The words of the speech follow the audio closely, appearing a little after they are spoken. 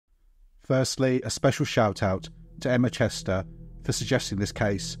Firstly, a special shout out to Emma Chester for suggesting this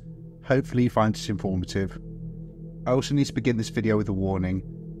case. Hopefully you find it informative. I also need to begin this video with a warning.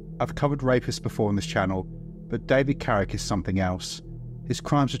 I've covered rapists before on this channel, but David Carrick is something else. His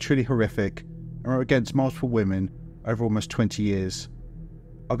crimes are truly horrific and are against multiple women over almost 20 years.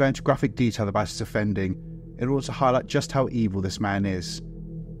 I'll go into graphic detail about his offending in order to highlight just how evil this man is.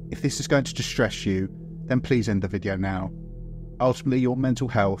 If this is going to distress you, then please end the video now. Ultimately, your mental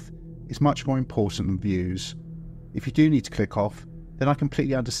health is much more important than views. If you do need to click off, then I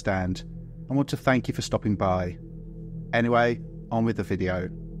completely understand and want to thank you for stopping by. Anyway, on with the video.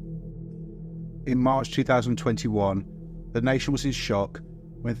 In March 2021, the nation was in shock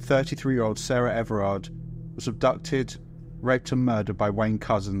when 33-year-old Sarah Everard was abducted, raped and murdered by Wayne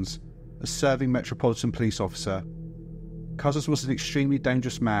Couzens, a serving Metropolitan Police Officer. Couzens was an extremely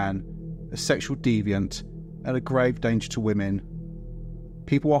dangerous man, a sexual deviant, and a grave danger to women.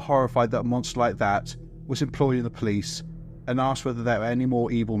 People were horrified that a monster like that was employed in the police and asked whether there were any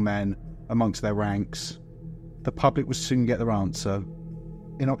more evil men amongst their ranks. The public would soon get their answer.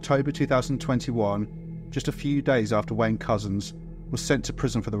 In October 2021, just a few days after Wayne Couzens was sent to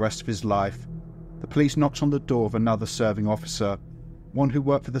prison for the rest of his life, the police knocked on the door of another serving officer, one who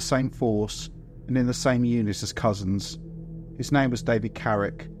worked for the same force and in the same unit as Couzens. His name was David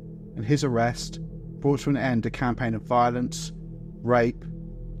Carrick, and his arrest brought to an end a campaign of violence, rape,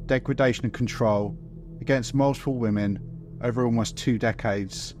 degradation and control against multiple women over almost 2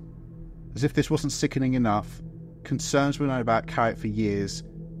 decades. As if this wasn't sickening enough, concerns were known about Carrick for years,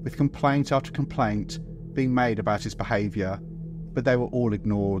 with complaint after complaint being made about his behaviour, but they were all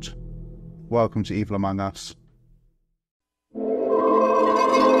ignored. Welcome to Evil Among Us.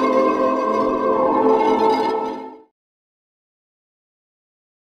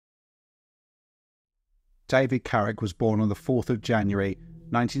 David Carrick was born on the 4th of January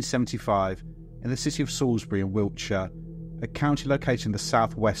 1975 in the city of Salisbury in Wiltshire, a county located in the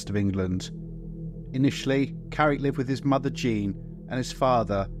southwest of England. Initially, Carrick lived with his mother Jean and his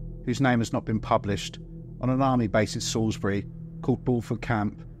father, whose name has not been published, on an army base in Salisbury called Bulford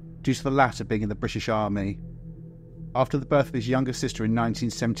Camp, due to the latter being in the British Army. After the birth of his younger sister in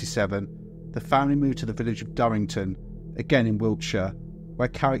 1977, the family moved to the village of Durrington, again in Wiltshire, where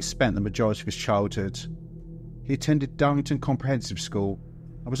Carrick spent the majority of his childhood. He attended Durrington Comprehensive School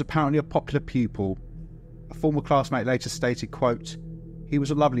and was apparently a popular pupil. A former classmate later stated, quote, "He was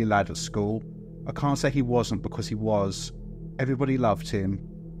a lovely lad at school. I can't say he wasn't because he was. Everybody loved him."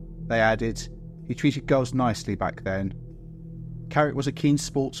 They added, "He treated girls nicely back then." Carrick was a keen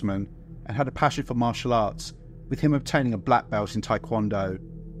sportsman and had a passion for martial arts, with him obtaining a black belt in Taekwondo.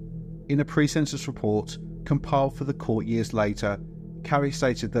 In a pre-sentence report compiled for the court years later, Carrick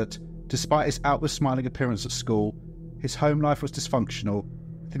stated that, despite his outward smiling appearance at school, his home life was dysfunctional,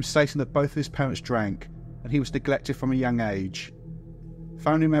 with him stating that both of his parents drank and he was neglected from a young age.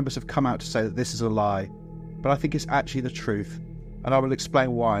 Family members have come out to say that this is a lie, but I think it's actually the truth, and I will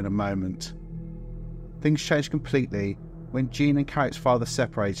explain why in a moment. Things changed completely when Jean and Carrick's father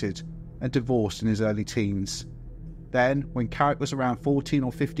separated and divorced in his early teens. Then, when Carrick was around 14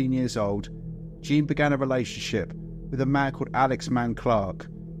 or 15 years old, Jean began a relationship with a man called Alex Clark,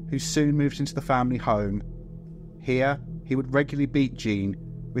 who soon moved into the family home. Here, he would regularly beat Jean,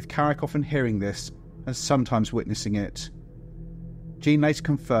 with Carrick often hearing this and sometimes witnessing it. Jean later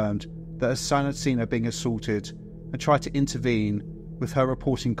confirmed that her son had seen her being assaulted and tried to intervene, with her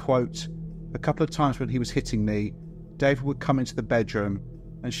reporting, quote, "A couple of times when he was hitting me, David would come into the bedroom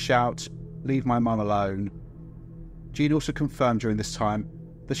and shout, 'Leave my mum alone.'" Jean also confirmed during this time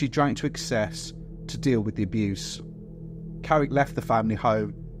that she drank to excess to deal with the abuse. Carrick left the family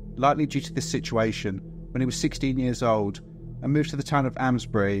home, likely due to this situation, when he was 16 years old and moved to the town of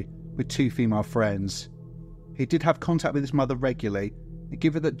Amesbury with 2 female friends. He did have contact with his mother regularly, and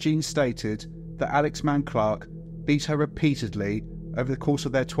given that Jean stated that Alex Clark beat her repeatedly over the course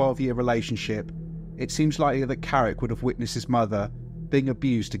of their 12-year relationship, it seems likely that Carrick would have witnessed his mother being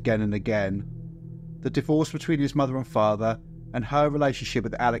abused again and again. The divorce between his mother and father and her relationship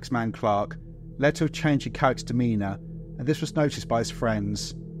with Alex Clark led to a change in Carrick's demeanour, and this was noticed by his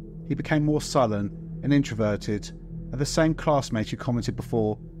friends. He became more sullen and introverted, and the same classmate who commented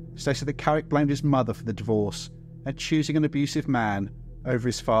before stated that Carrick blamed his mother for the divorce and choosing an abusive man over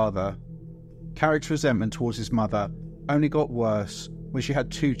his father. Carrick's resentment towards his mother only got worse when she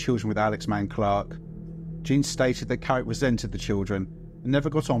had 2 children with Alex Clark. Jean stated that Carrick resented the children and never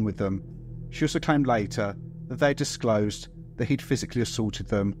got on with them. She also claimed later that they disclosed that he'd physically assaulted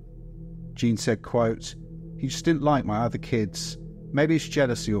them. Jean said, quote, "He just didn't like my other kids. Maybe it's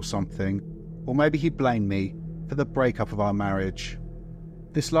jealousy or something, or maybe he blamed me for the breakup of our marriage."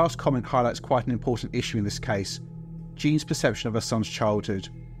 This last comment highlights quite an important issue in this case: Jean's perception of her son's childhood.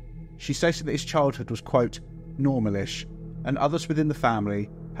 She stated that his childhood was, quote, normalish, and others within the family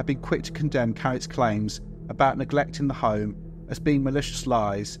had been quick to condemn Carrick's claims about neglect in the home as being malicious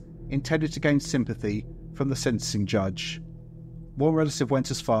lies intended to gain sympathy from the sentencing judge. One relative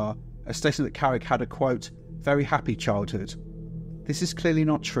went as far as stating that Carrick had a, quote, very happy childhood. This is clearly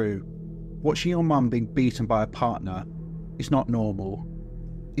not true. Watching your mum being beaten by a partner is not normal.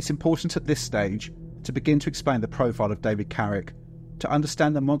 It's important at this stage to begin to explain the profile of David Carrick, to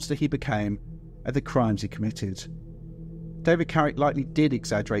understand the monster he became and the crimes he committed. David Carrick likely did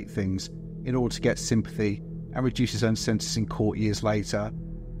exaggerate things in order to get sympathy and reduce his own sentence in court years later,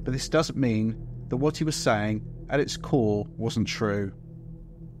 but this doesn't mean that what he was saying at its core wasn't true.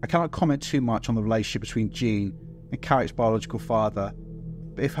 I cannot comment too much on the relationship between Jean and Carrick's biological father,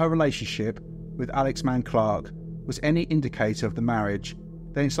 but if her relationship with Alex Mann Clark was any indicator of the marriage,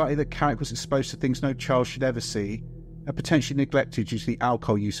 then it's likely that Carrick was exposed to things no child should ever see and potentially neglected due to the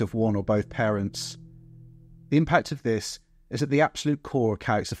alcohol use of one or both parents. The impact of this is at the absolute core of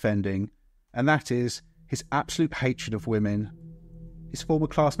Carrick's offending, and that is his absolute hatred of women. His former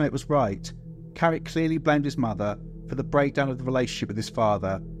classmate was right. Carrick clearly blamed his mother for the breakdown of the relationship with his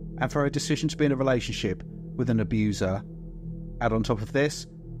father and for her decision to be in a relationship with an abuser. Add on top of this,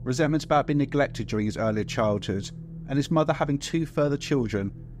 resentment about being neglected during his earlier childhood and his mother having 2 further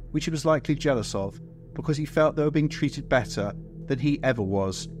children, which he was likely jealous of because he felt they were being treated better than he ever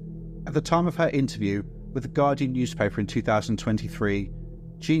was. At the time of her interview with the Guardian newspaper in 2023,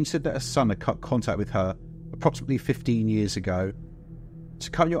 Jean said that her son had cut contact with her approximately 15 years ago. To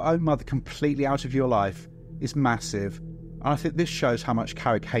cut your own mother completely out of your life is massive, and I think this shows how much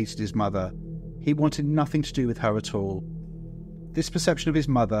Carrick hated his mother. He wanted nothing to do with her at all. This perception of his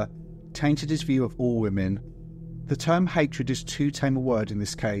mother tainted his view of all women. The term hatred is too tame a word in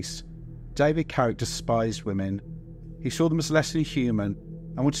this case. David Carrick despised women. He saw them as less than human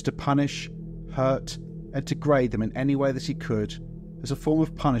and wanted to punish, hurt, and degrade them in any way that he could, as a form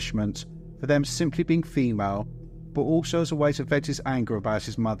of punishment for them simply being female, but also as a way to vent his anger about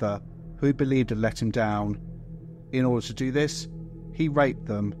his mother, who he believed had let him down. In order to do this, he raped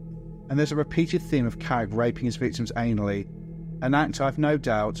them, and there's a repeated theme of Carrick raping his victims anally, an act I've no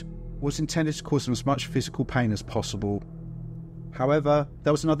doubt was intended to cause them as much physical pain as possible. However,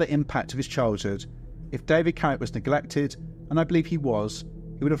 there was another impact of his childhood. If David Carrick was neglected, and I believe he was,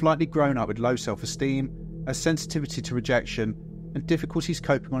 he would have likely grown up with low self-esteem, a sensitivity to rejection, and difficulties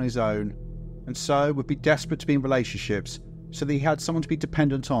coping on his own, and so would be desperate to be in relationships so that he had someone to be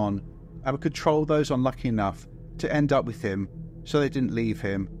dependent on and would control those unlucky enough to end up with him so they didn't leave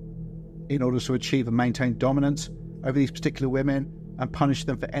him. In order to achieve and maintain dominance over these particular women and punish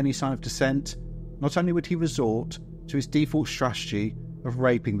them for any sign of dissent, not only would he resort to his default strategy of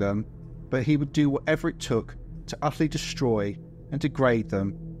raping them, but he would do whatever it took to utterly destroy and degrade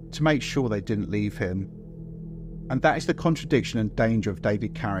them to make sure they didn't leave him. And that is the contradiction and danger of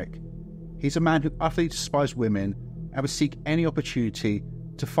David Carrick. He's a man who utterly despised women and would seek any opportunity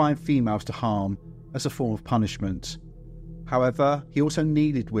to find females to harm as a form of punishment. However, he also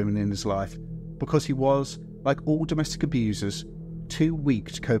needed women in his life because he was, like all domestic abusers, too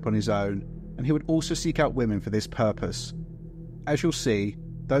weak to cope on his own, and he would also seek out women for this purpose. As you'll see,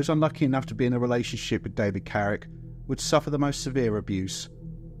 those unlucky enough to be in a relationship with David Carrick would suffer the most severe abuse.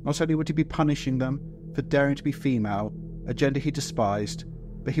 Not only would he be punishing them for daring to be female, a gender he despised,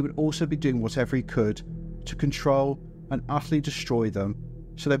 but he would also be doing whatever he could to control and utterly destroy them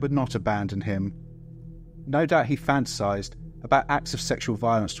so they would not abandon him. No doubt he fantasized about acts of sexual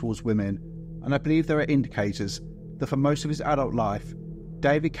violence towards women, and I believe there are indicators that for most of his adult life,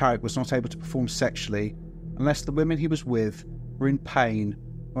 David Carrick was not able to perform sexually unless the women he was with were in pain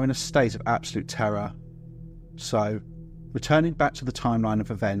or in a state of absolute terror. So, returning back to the timeline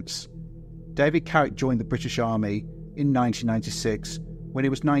of events, David Carrick joined the British Army in 1996 when he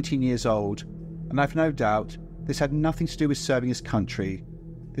was 19 years old, and I've no doubt this had nothing to do with serving his country.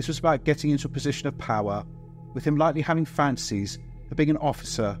 This was about getting into a position of power, with him likely having fantasies of being an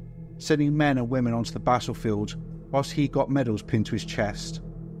officer, sending men and women onto the battlefield whilst he got medals pinned to his chest.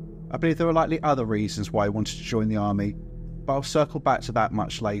 I believe there are likely other reasons why he wanted to join the army, but I'll circle back to that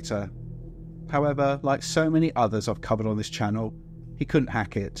much later. However, like so many others I've covered on this channel, he couldn't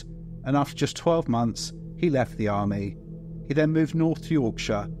hack it, and after just 12 months, he left the army. He then moved north to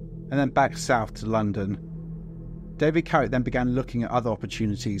Yorkshire, and then back south to London. David Carrick then began looking at other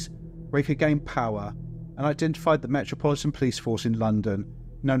opportunities where he could gain power, and identified the Metropolitan Police Force in London,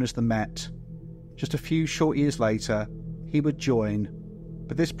 known as the Met. Just a few short years later, he would join,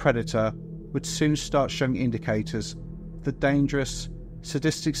 but this predator would soon start showing indicators of the dangerous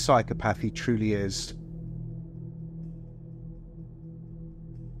sadistic psychopath he truly is.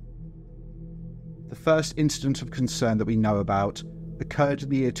 The first incident of concern that we know about occurred in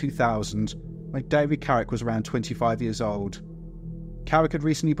the year 2000 when David Carrick was around 25 years old. Carrick had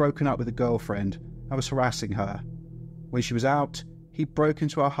recently broken up with a girlfriend and was harassing her. When she was out, he broke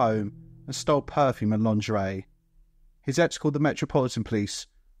into her home and stole perfume and lingerie. His ex called the Metropolitan Police,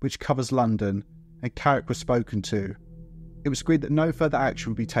 which covers London, and Carrick was spoken to. It was agreed that no further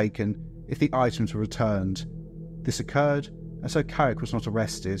action would be taken if the items were returned. This occurred, and so Carrick was not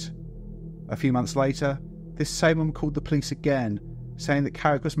arrested. A few months later, this same woman called the police again, saying that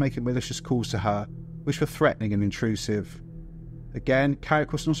Carrick was making malicious calls to her, which were threatening and intrusive. Again,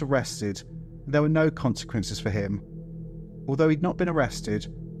 Carrick was not arrested, and there were no consequences for him. Although he'd not been arrested,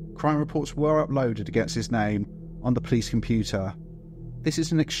 crime reports were uploaded against his name on the police computer. This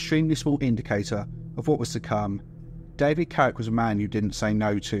is an extremely small indicator of what was to come. David Carrick was a man you didn't say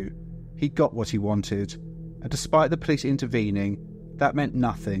no to. He got what he wanted, and despite the police intervening, that meant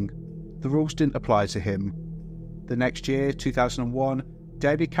nothing. The rules didn't apply to him. The next year, 2001,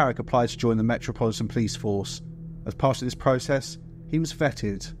 David Carrick applied to join the Metropolitan Police Force. As part of this process, he was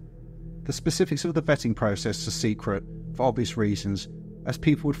vetted. The specifics of the vetting process are secret, for obvious reasons, as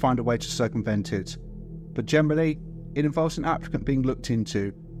people would find a way to circumvent it. But generally, it involves an applicant being looked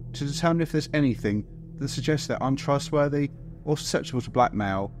into to determine if there's anything that suggests they're untrustworthy or susceptible to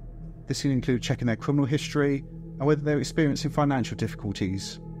blackmail. This can include checking their criminal history and whether they're experiencing financial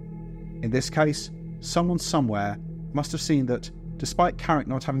difficulties. In this case, someone somewhere must have seen that, despite Carrick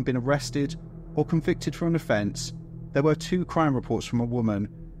not having been arrested or convicted for an offence, there were 2 crime reports from a woman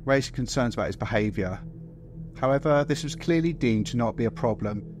raising concerns about his behaviour. However, this was clearly deemed to not be a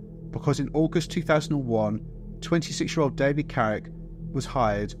problem, because in August 2001, 26-year-old David Carrick was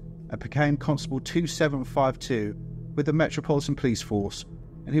hired and became Constable 2752 with the Metropolitan Police Force,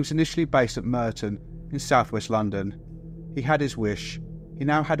 and he was initially based at Merton in southwest London. He had his wish. He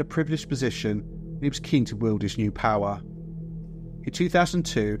now had a privileged position, and he was keen to wield his new power. In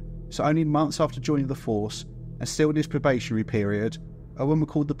 2002, so only months after joining the force and still in his probationary period, a woman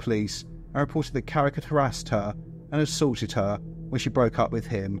called the police and reported that Carrick had harassed her and assaulted her when she broke up with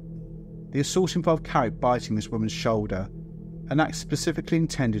him. The assault involved Carrick biting this woman's shoulder, an act specifically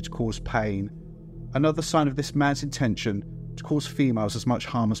intended to cause pain, another sign of this man's intention to cause females as much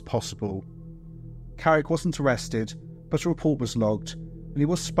harm as possible. Carrick wasn't arrested, but a report was logged, and he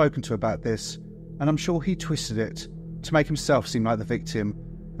was spoken to about this, and I'm sure he twisted it to make himself seem like the victim,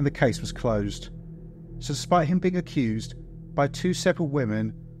 and the case was closed. So despite him being accused by 2 separate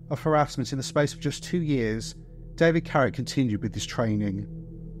women of harassment in the space of just 2 years, David Carrick continued with his training.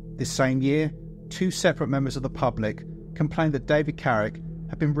 This same year, 2 separate members of the public complained that David Carrick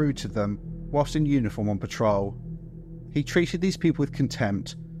had been rude to them whilst in uniform on patrol. He treated these people with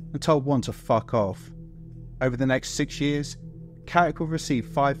contempt and told one to fuck off. Over the next 6 years, Carrick would receive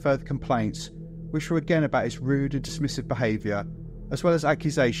 5 further complaints, which were again about his rude and dismissive behaviour, as well as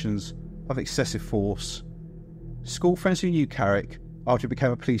accusations of excessive force. School friends who knew Carrick after he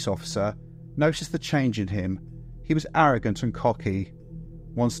became a police officer noticed the change in him. He was arrogant and cocky.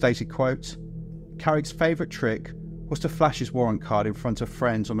 One stated, quote, "Carrick's favourite trick was to flash his warrant card in front of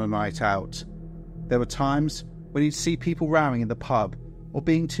friends on a night out. There were times when he'd see people rowing in the pub or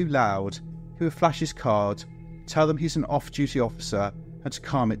being too loud, he would flash his card, tell them he's an off-duty officer and to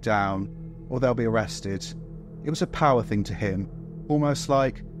calm it down, or they'll be arrested. It was a power thing to him, almost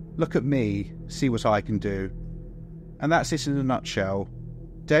like, look at me, see what I can do." And that's it in a nutshell.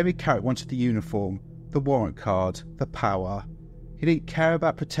 David Carrick wanted the uniform, the warrant card, the power. He didn't care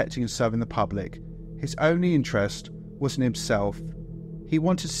about protecting and serving the public. His only interest was in himself. He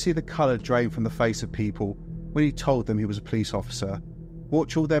wanted to see the colour drain from the face of people when he told them he was a police officer.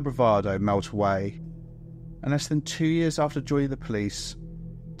 Watch all their bravado melt away. And less than 2 years after joining the police,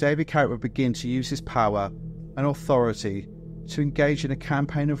 David Carrick would begin to use his power and authority to engage in a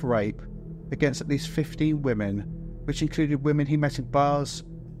campaign of rape against at least 15 women, which included women he met in bars,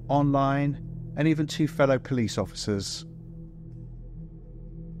 online, and even 2 fellow police officers.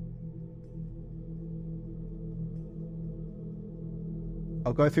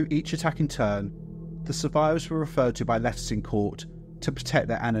 I'll go through each attack in turn. The survivors were referred to by letters in court to protect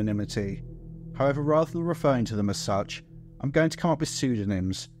their anonymity. However, rather than referring to them as such, I'm going to come up with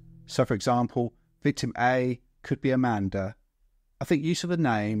pseudonyms. So for example, victim A could be Amanda. I think use of a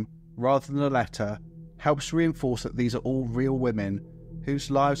name, rather than a letter, helps reinforce that these are all real women whose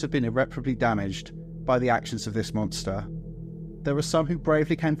lives have been irreparably damaged by the actions of this monster. There were some who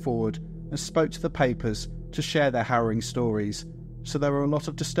bravely came forward and spoke to the papers to share their harrowing stories, so there were a lot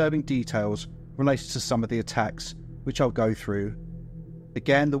of disturbing details related to some of the attacks, which I'll go through.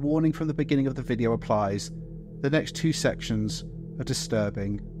 Again, the warning from the beginning of the video applies. The next 2 sections are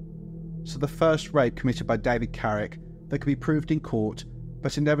disturbing. So the first rape committed by David Carrick that could be proved in court,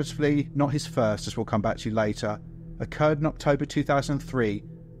 but inevitably not his first, as we'll come back to later, occurred in October 2003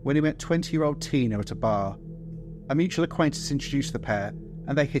 when he met 20-year-old Tina at a bar. A mutual acquaintance introduced the pair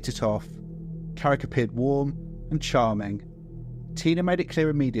and they hit it off. Carrick appeared warm and charming. Tina made it clear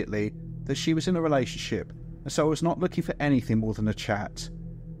immediately that she was in a relationship and so was not looking for anything more than a chat.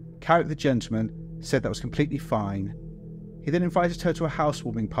 Carrick, the gentleman, said that was completely fine. He then invited her to a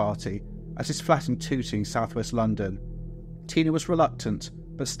housewarming party at his flat in Tooting, southwest London. Tina was reluctant,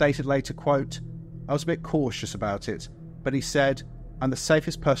 but stated later, quote, "I was a bit cautious about it, but he said, 'I'm the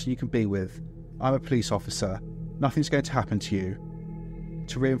safest person you can be with. I'm a police officer. Nothing's going to happen to you.'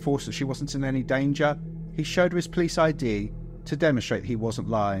 To reinforce that she wasn't in any danger, he showed her his police ID to demonstrate that he wasn't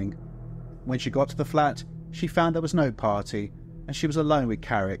lying. When she got to the flat, she found there was no party, and she was alone with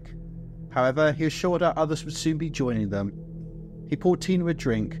Carrick. However, he assured her others would soon be joining them. He poured Tina a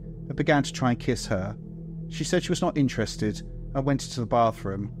drink and began to try and kiss her. She said she was not interested and went into the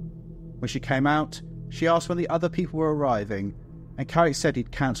bathroom. When she came out, she asked when the other people were arriving, and Carrick said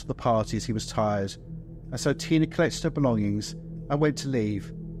he'd cancelled the party as he was tired, and so Tina collected her belongings and went to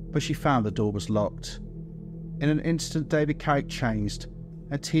leave, but she found the door was locked. In an instant, David Carrick changed,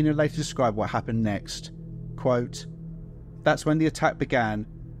 and Tina later described what happened next. Quote, "That's when the attack began.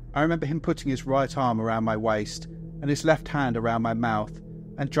 I remember him putting his right arm around my waist and his left hand around my mouth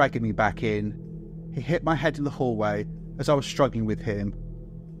and dragging me back in. He hit my head in the hallway as I was struggling with him.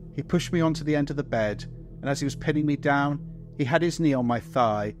 He pushed me onto the end of the bed, and as he was pinning me down, he had his knee on my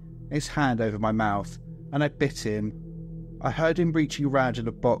thigh and his hand over my mouth, and I bit him. I heard him reaching around in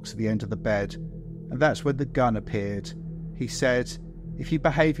a box at the end of the bed, and that's when the gun appeared. He said, 'If you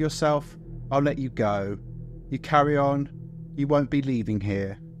behave yourself, I'll let you go. You carry on, you won't be leaving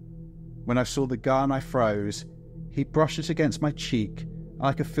here.' When I saw the gun, I froze. He brushed it against my cheek, and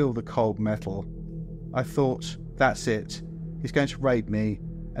I could feel the cold metal. I thought, that's it. He's going to rape me,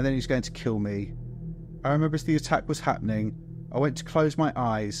 and then he's going to kill me. I remember as the attack was happening, I went to close my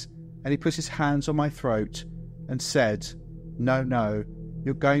eyes, and he put his hands on my throat and said, 'No,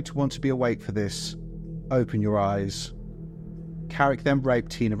 you're going to want to be awake for this. Open your eyes.' Carrick then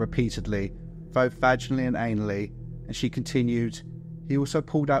raped Tina repeatedly, both vaginally and anally, and she continued, 'He also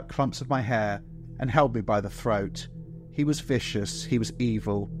pulled out clumps of my hair and held me by the throat. He was vicious, he was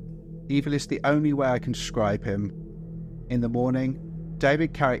evil. Evil is the only way I can describe him.' In the morning,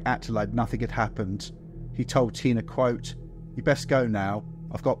 David Carrick acted like nothing had happened. He told Tina, quote, 'You best go now,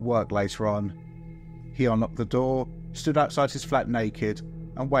 I've got work later on.' He unlocked the door, stood outside his flat naked,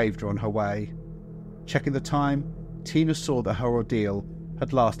 and waved her on her way. Checking the time, Tina saw that her ordeal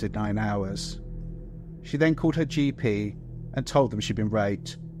had lasted 9 hours. She then called her GP and told them she'd been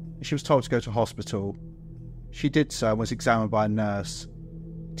raped, and she was told to go to hospital. She did so and was examined by a nurse.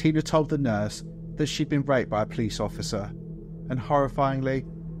 Tina told the nurse that she'd been raped by a police officer, and horrifyingly,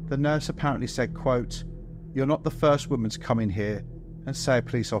 the nurse apparently said, quote, 'You're not the first woman to come in here and say a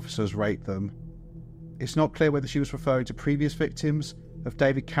police officer has raped them.' It's not clear whether she was referring to previous victims of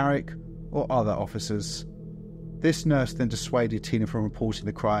David Carrick or other officers. This nurse then dissuaded Tina from reporting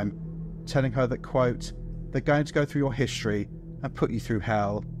the crime, telling her that, quote, 'They're going to go through your history and put you through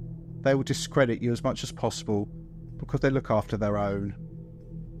hell. They will discredit you as much as possible because they look after their own.'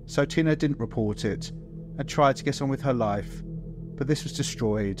 So Tina didn't report it and tried to get on with her life, but this was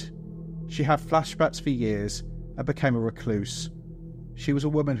destroyed. She had flashbacks for years and became a recluse. She was a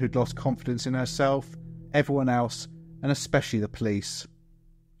woman who'd lost confidence in herself, everyone else, and especially the police.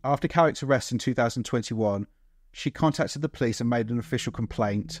 After Carrick's arrest in 2021, she contacted the police and made an official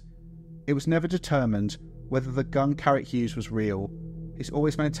complaint. It was never determined whether the gun Carrick used was real. He's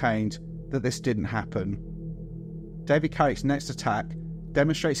always maintained that this didn't happen. David Carrick's next attack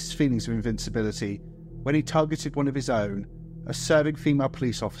demonstrates his feelings of invincibility when he targeted one of his own, a serving female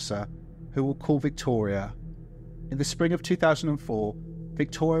police officer who we'll call Victoria. In the spring of 2004,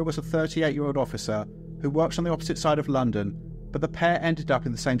 Victoria was a 38-year-old officer who works on the opposite side of London, but the pair ended up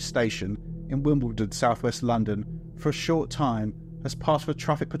in the same station in Wimbledon, southwest London, for a short time as part of a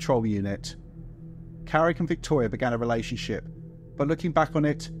traffic patrol unit. Carrick and Victoria began a relationship, but looking back on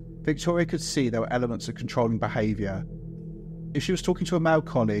it, Victoria could see there were elements of controlling behaviour. If she was talking to a male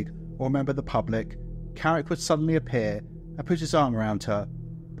colleague or a member of the public, Carrick would suddenly appear and put his arm around her,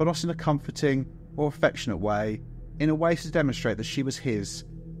 but not in a comforting or affectionate way, in a way to demonstrate that she was his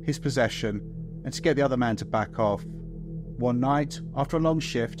possession, and to get the other man to back off. One night, after a long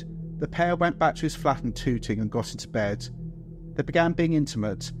shift, the pair went back to his flat in Tooting and got into bed. They began being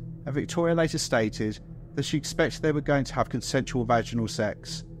intimate, and Victoria later stated that she expected they were going to have consensual vaginal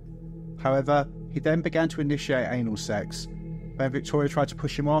sex. However, he then began to initiate anal sex. When Victoria tried to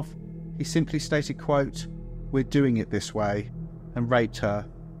push him off, he simply stated, quote, "We're doing it this way," and raped her.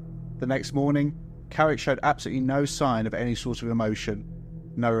 The next morning, Carrick showed absolutely no sign of any sort of emotion.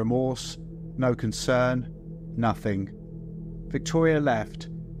 No remorse, no concern, nothing. Victoria left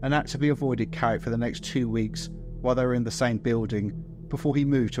and actively avoided Carrick for the next 2 weeks while they were in the same building, before he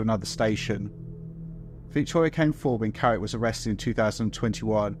moved to another station. Victoria came forward when Carrick was arrested in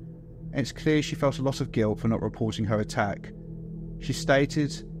 2021, and it's clear she felt a lot of guilt for not reporting her attack. She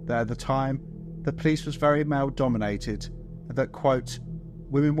stated that at the time, the police was very male-dominated, and that, quote,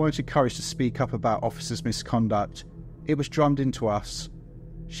 "Women weren't encouraged to speak up about officers' misconduct. It was drummed into us.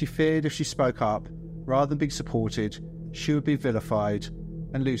 She feared if she spoke up, rather than being supported, she would be vilified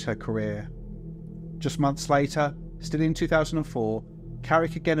and lose her career." Just months later, still in 2004,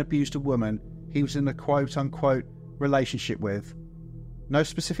 Carrick again abused a woman he was in a quote-unquote relationship with. No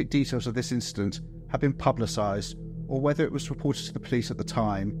specific details of this incident have been publicised, or whether it was reported to the police at the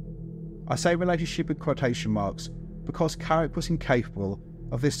time. I say relationship in quotation marks because Carrick was incapable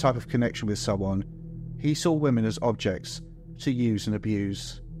of this type of connection with someone. He saw women as objects to use and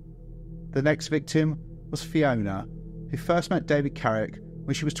abuse. The next victim was Fiona, who first met David Carrick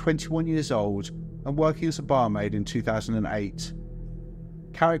when she was 21 years old and working as a barmaid in 2008.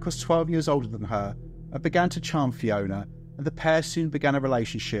 Carrick was 12 years older than her and began to charm Fiona, and the pair soon began a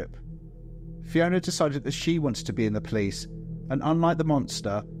relationship. Fiona decided that she wanted to be in the police, and unlike the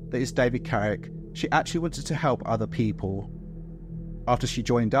monster that is David Carrick, she actually wanted to help other people. After she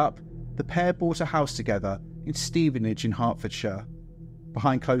joined up, the pair bought a house together in Stevenage in Hertfordshire.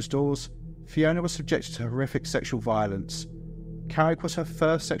 Behind closed doors, Fiona was subjected to horrific sexual violence. Carrick was her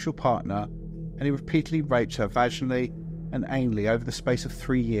first sexual partner, and he repeatedly raped her vaginally and anally over the space of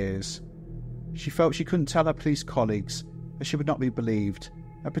 3 years. She felt she couldn't tell her police colleagues, as she would not be believed,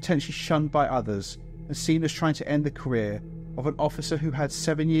 and potentially shunned by others, and seen as trying to end the career of an officer who had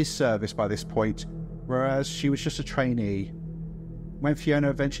 7 years' service by this point, whereas she was just a trainee. When Fiona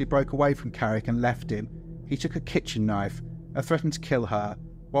eventually broke away from Carrick and left him, he took a kitchen knife and threatened to kill her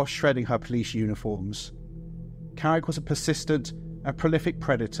while shredding her police uniforms. Carrick was a persistent and prolific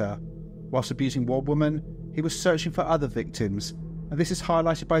predator. Whilst abusing one woman, he was searching for other victims, and this is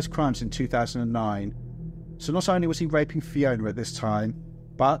highlighted by his crimes in 2009. So not only was he raping Fiona at this time,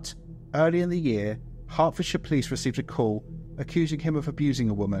 but early in the year, Hertfordshire police received a call accusing him of abusing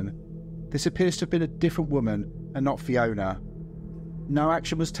a woman. This appears to have been a different woman and not Fiona. No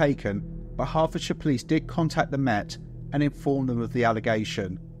action was taken, but Hertfordshire police did contact the Met and inform them of the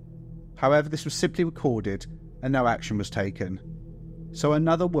allegation. However, this was simply recorded and no action was taken. So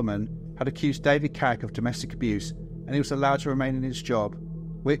another woman had accused David Carrick of domestic abuse, and he was allowed to remain in his job,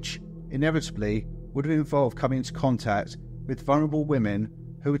 which, inevitably, would have involved coming into contact with vulnerable women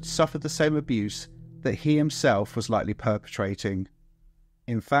who had suffered the same abuse that he himself was likely perpetrating.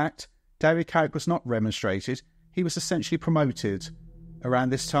 In fact, David Carrick was not remonstrated, he was essentially promoted. Around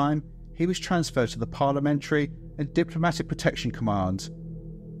this time, he was transferred to the Parliamentary and Diplomatic Protection Command.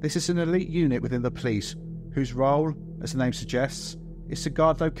 This is an elite unit within the police, whose role, as the name suggests, is to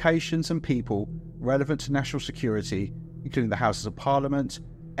guard locations and people relevant to national security, including the Houses of Parliament,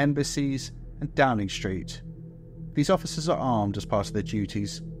 embassies, and Downing Street. These officers are armed as part of their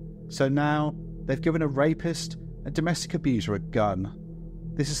duties, so now they've given a rapist and domestic abuser a gun.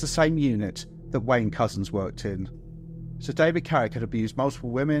 This is the same unit that Wayne Couzens worked in. So David Carrick had abused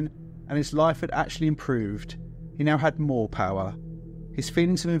multiple women, and his life had actually improved. He now had more power. His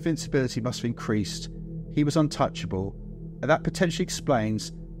feelings of invincibility must have increased. He was untouchable, and that potentially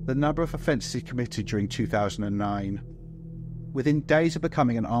explains the number of offences he committed during 2009. Within days of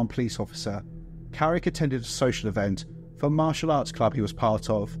becoming an armed police officer, Carrick attended a social event for a martial arts club he was part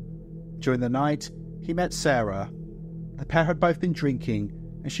of. During the night, he met Sarah. The pair had both been drinking,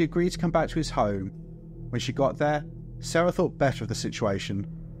 and she agreed to come back to his home. When she got there, Sarah thought better of the situation,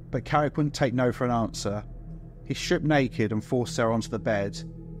 but Carrick wouldn't take no for an answer. He stripped naked and forced Sarah onto the bed.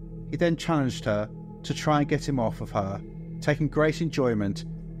 He then challenged her to try and get him off of her, taking great enjoyment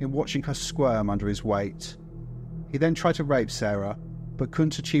in watching her squirm under his weight. He then tried to rape Sarah, but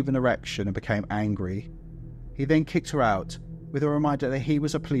couldn't achieve an erection and became angry. He then kicked her out, with a reminder that he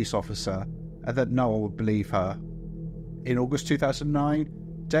was a police officer and that no one would believe her. In August 2009,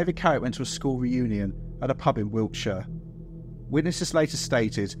 David Carrick went to a school reunion at a pub in Wiltshire. Witnesses later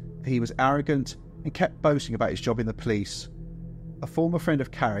stated that he was arrogant and kept boasting about his job in the police. A former friend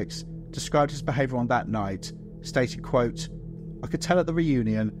of Carrick's described his behaviour on that night, stating, quote, "I could tell at the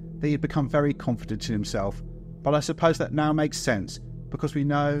reunion that he had become very confident in himself, but I suppose that now makes sense because we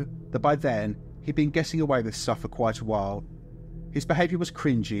know that by then he'd been getting away with stuff for quite a while. His behaviour was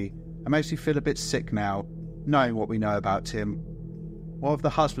cringy and makes me feel a bit sick now, knowing what we know about him. One of the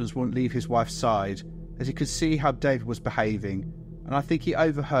husbands wouldn't leave his wife's side, as he could see how David was behaving, and I think he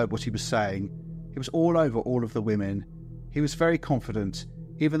overheard what he was saying. He was all over all of the women. He was very confident,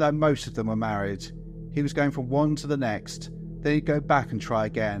 even though most of them were married. He was going from one to the next, then he'd go back and try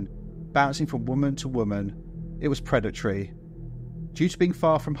again, bouncing from woman to woman. It was predatory. Due to being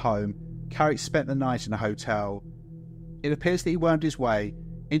far from home, Carrick spent the night in a hotel. It appears that he wormed his way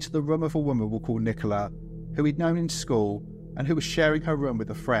into the room of a woman we'll call Nicola, who he'd known in school and who was sharing her room with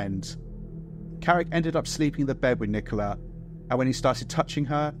a friend. Carrick ended up sleeping in the bed with Nicola, and when he started touching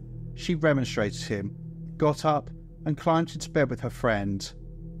her, she remonstrated him, got up and climbed into bed with her friend.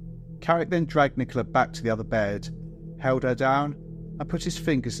 Carrick then dragged Nicola back to the other bed, held her down and put his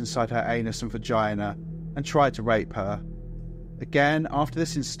fingers inside her anus and vagina and tried to rape her. Again, after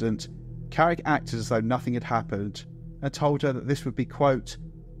this incident, Carrick acted as though nothing had happened and told her that this would be, quote,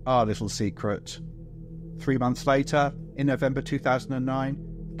 our little secret. 3 months later, in November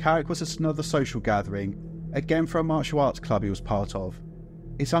 2009, Carrick was at another social gathering, again for a martial arts club he was part of.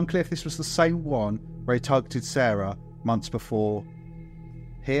 It's unclear if this was the same one where he targeted Sarah months before.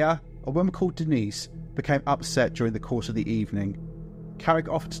 Here, a woman called Denise became upset during the course of the evening. Carrick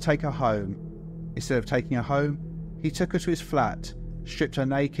offered to take her home. Instead of taking her home, he took her to his flat, stripped her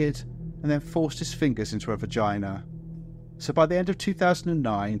naked, and then forced his fingers into her vagina. So by the end of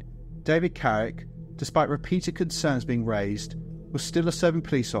 2009, David Carrick, despite repeated concerns being raised, was still a serving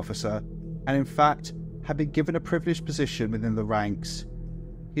police officer, and in fact had been given a privileged position within the ranks.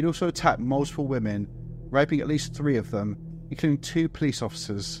 He'd also attacked multiple women, raping at least 3 of them, including 2 police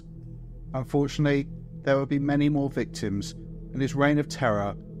officers. Unfortunately, there would be many more victims, and his reign of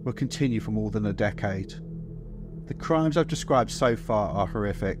terror will continue for more than a decade. The crimes I've described so far are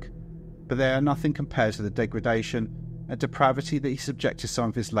horrific, but they are nothing compared to the degradation and depravity that he subjected some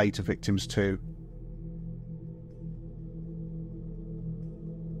of his later victims to.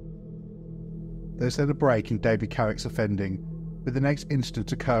 There's then a break in David Carrick's offending, with the next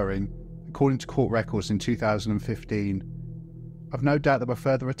incident occurring, according to court records, in 2015. I've no doubt there were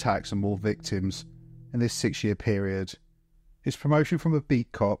further attacks and more victims in this 6-year period. His promotion from a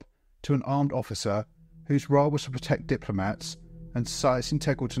beat cop to an armed officer, whose role was to protect diplomats and sites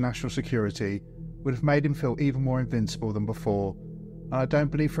integral to national security, would have made him feel even more invincible than before, and I don't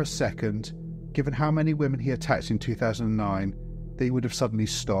believe for a second, given how many women he attacked in 2009, that he would have suddenly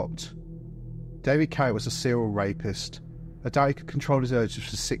stopped. David Carrick was a serial rapist. I doubt he could control his urges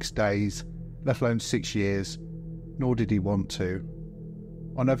for 6 days, let alone 6 years, nor did he want to.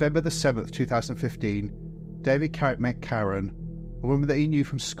 On November the 7th, 2015, David Carrick met Karen, a woman that he knew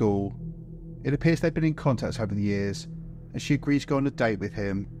from school. It appears they'd been in contact over the years, and she agreed to go on a date with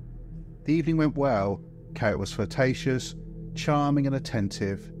him. The evening went well. Carrick was flirtatious, charming and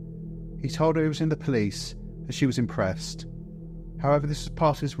attentive. He told her he was in the police, and she was impressed. However, this was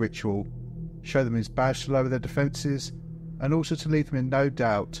part of his ritual: show them his badge to lower their defences, and also to leave them in no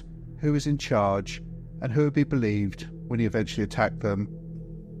doubt who was in charge and who would be believed when he eventually attacked them.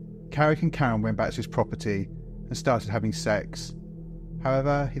 Carrick and Karen went back to his property and started having sex.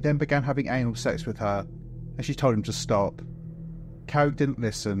 However, he then began having anal sex with her, and she told him to stop. Carrick didn't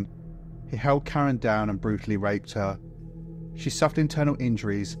listen. He held Karen down and brutally raped her. She suffered internal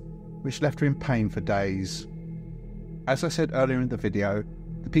injuries, which left her in pain for days. As I said earlier in the video,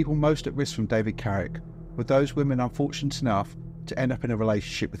 the people most at risk from David Carrick were those women unfortunate enough to end up in a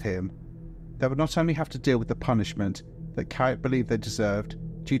relationship with him. They would not only have to deal with the punishment that Carrick believed they deserved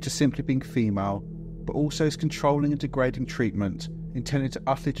due to simply being female, but also his controlling and degrading treatment intended to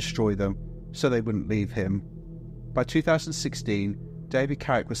utterly destroy them so they wouldn't leave him. By 2016, David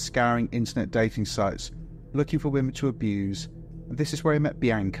Carrick was scouring internet dating sites looking for women to abuse, and this is where he met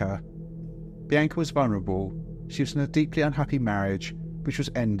Bianca. Bianca was vulnerable. She was in a deeply unhappy marriage which was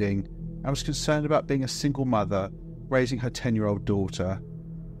ending, and was concerned about being a single mother raising her 10-year-old daughter.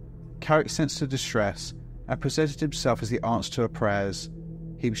 Carrick sensed her distress and presented himself as the answer to her prayers.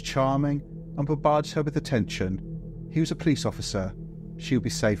 He was charming and bombarded her with attention. He was a police officer. She would be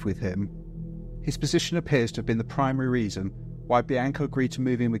safe with him. His position appears to have been the primary reason why Bianca agreed to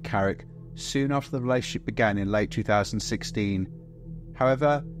move in with Carrick soon after the relationship began in late 2016.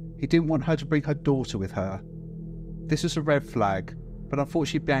 However, he didn't want her to bring her daughter with her. This was a red flag, but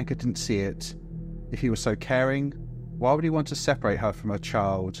unfortunately Bianca didn't see it. If he was so caring, why would he want to separate her from her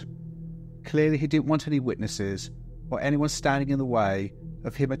child? Clearly he didn't want any witnesses or anyone standing in the way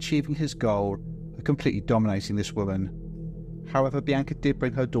of him achieving his goal of completely dominating this woman. However, Bianca did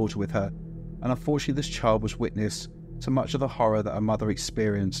bring her daughter with her, and unfortunately this child was witness to much of the horror that her mother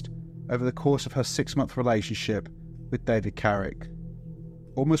experienced over the course of her 6-month relationship with David Carrick.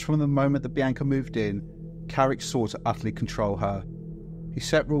 Almost from the moment that Bianca moved in, Carrick sought to utterly control her. He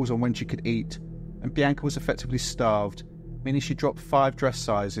set rules on when she could eat, and Bianca was effectively starved, meaning she dropped 5 dress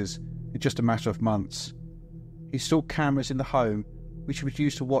sizes in just a matter of months. He installed cameras in the home, which he would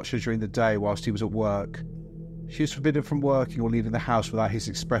use to watch her during the day whilst he was at work. She was forbidden from working or leaving the house without his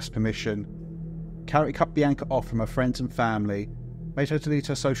express permission. Carrick cut Bianca off from her friends and family, made her delete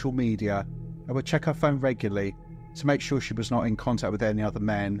her social media, and would check her phone regularly to make sure she was not in contact with any other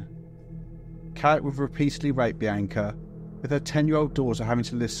men. Carrick would repeatedly rape Bianca, with her 10-year-old daughter having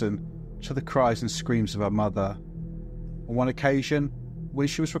to listen to the cries and screams of her mother. On one occasion, when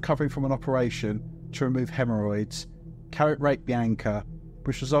she was recovering from an operation to remove hemorrhoids, Carrick raped Bianca,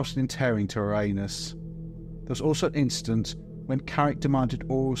 which resulted in tearing to her anus. There was also an incident when Carrick demanded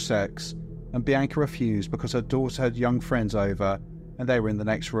oral sex and Bianca refused because her daughter had young friends over and they were in the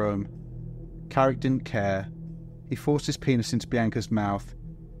next room. Carrick didn't care. He forced his penis into Bianca's mouth,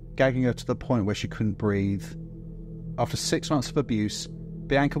 gagging her to the point where she couldn't breathe. After 6 months of abuse,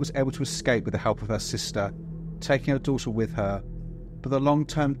 Bianca was able to escape with the help of her sister, taking her daughter with her, but the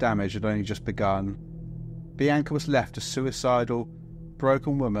long-term damage had only just begun. Bianca was left a suicidal,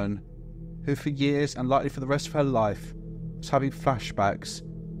 broken woman who for years and likely for the rest of her life was having flashbacks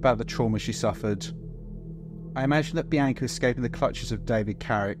about the trauma she suffered. I imagine that Bianca escaping the clutches of David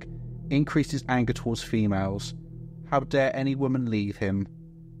Carrick increased his anger towards females. How dare any woman leave him?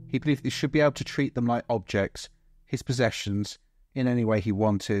 He believed he should be able to treat them like objects, his possessions, in any way he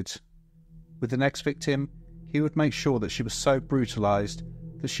wanted. With the next victim, he would make sure that she was so brutalised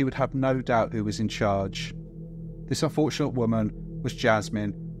that she would have no doubt who was in charge. This unfortunate woman was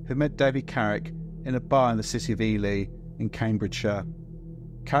Jasmine, who met David Carrick in a bar in the city of Ely in Cambridgeshire.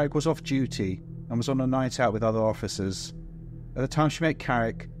 Carrick was off duty and was on a night out with other officers. At the time she met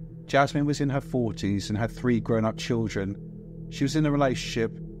Carrick, Jasmine was in her 40s and had 3 grown-up children. She was in a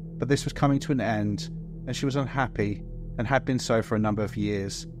relationship, but this was coming to an end, and she was unhappy and had been so for a number of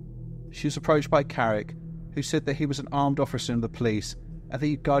years. She was approached by Carrick, who said that he was an armed officer in the police and that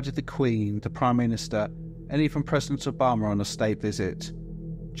he guarded the Queen, the Prime Minister, and even President Obama on a state visit.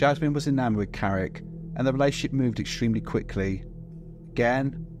 Jasmine was enamoured with Carrick, and the relationship moved extremely quickly.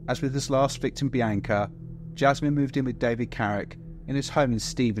 Again, as with his last victim Bianca, Jasmine moved in with David Carrick in his home in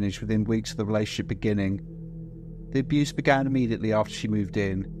Stevenage within weeks of the relationship beginning. The abuse began immediately after she moved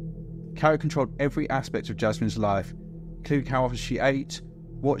in. Carrick controlled every aspect of Jasmine's life, including how often she ate,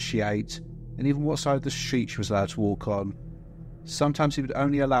 what she ate, and even what side of the street she was allowed to walk on. Sometimes he would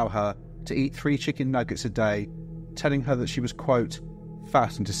only allow her to eat 3 chicken nuggets a day, telling her that she was, quote,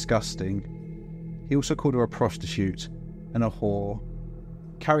 fat and disgusting. He also called her a prostitute and a whore.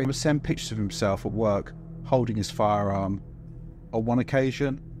 Carrick would send pictures of himself at work holding his firearm. On one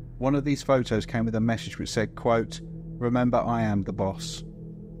occasion, one of these photos came with a message which said, quote, "Remember, I am the boss."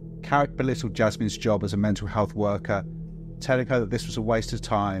 Carrick belittled Jasmine's job as a mental health worker, telling her that this was a waste of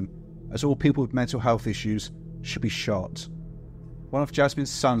time, as all people with mental health issues should be shot. One of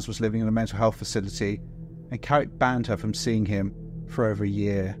Jasmine's sons was living in a mental health facility, and Carrick banned her from seeing him for over a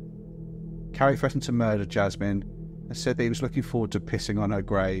year. Carrick threatened to murder Jasmine and said that he was looking forward to pissing on her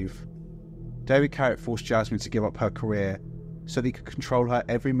grave. David Carrick forced Jasmine to give up her career so that he could control her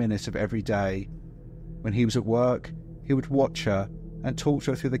every minute of every day. When he was at work, he would watch her and talk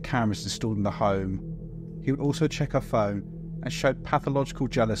to her through the cameras installed in the home. He would also check her phone and showed pathological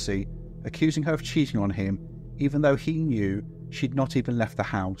jealousy, accusing her of cheating on him, even though he knew she'd not even left the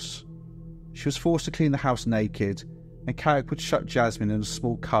house. She was forced to clean the house naked, and Carrick would shut Jasmine in a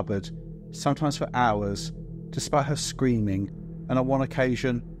small cupboard, sometimes for hours, despite her screaming, and on one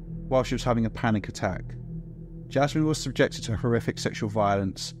occasion, while she was having a panic attack. Jasmine was subjected to horrific sexual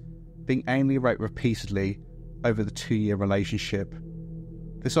violence, being anally raped repeatedly over the 2-year relationship.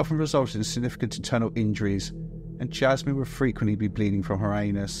 This often resulted in significant internal injuries, and Jasmine would frequently be bleeding from her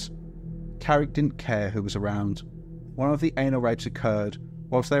anus. Carrick didn't care who was around. One of the anal rapes occurred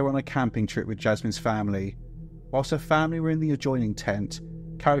whilst they were on a camping trip with Jasmine's family. Whilst her family were in the adjoining tent,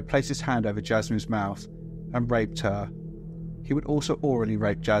 Carrick placed his hand over Jasmine's mouth and raped her. He would also orally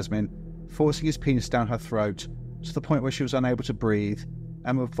rape Jasmine, forcing his penis down her throat to the point where she was unable to breathe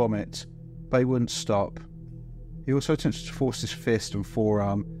and would vomit, but he wouldn't stop. He also attempted to force his fist and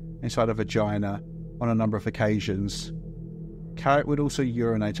forearm inside her vagina on a number of occasions. Carrick would also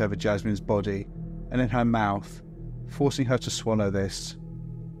urinate over Jasmine's body and in her mouth, forcing her to swallow this.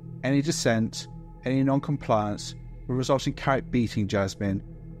 Any dissent, any non-compliance would result in Carrick beating Jasmine,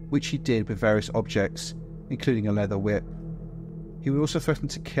 which he did with various objects, including a leather whip. He would also threaten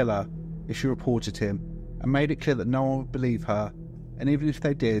to kill her if she reported him, and made it clear that no one would believe her, and even if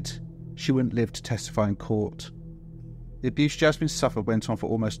they did, she wouldn't live to testify in court. The abuse Jasmine suffered went on for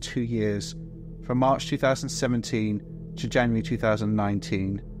almost 2 years, from March 2017 to January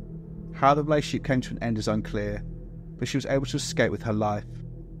 2019. How the relationship came to an end is unclear, but she was able to escape with her life.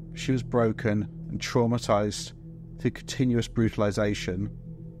 She was broken and traumatised through continuous brutalisation.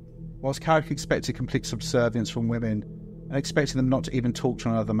 Whilst Carrick expected complete subservience from women and expected them not to even talk to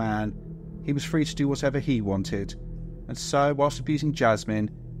another man, he was free to do whatever he wanted, and so, whilst abusing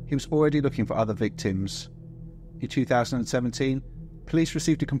Jasmine, he was already looking for other victims. In 2017, police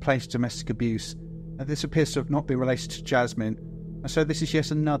received a complaint of domestic abuse, and this appears to have not been related to Jasmine, and so this is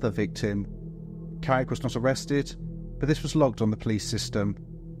yet another victim. Carrick was not arrested, but this was logged on the police system.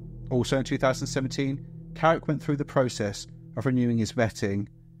 Also in 2017, Carrick went through the process of renewing his vetting.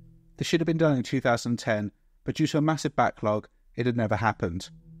 This should have been done in 2010, but due to a massive backlog, it had never happened.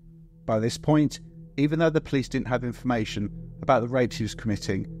 By this point, even though the police didn't have information about the rapes he was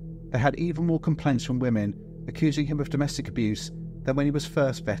committing, they had even more complaints from women accusing him of domestic abuse than when he was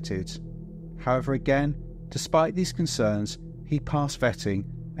first vetted. However, again, despite these concerns, he passed vetting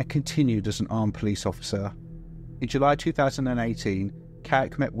and continued as an armed police officer. In July 2018,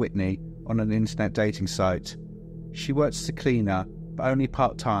 Carrick met Whitney on an internet dating site. She worked as a cleaner, but only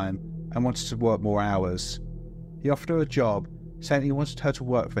part-time, and wanted to work more hours. He offered her a job, saying he wanted her to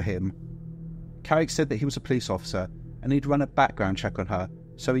work for him. Carrick said that he was a police officer and he'd run a background check on her,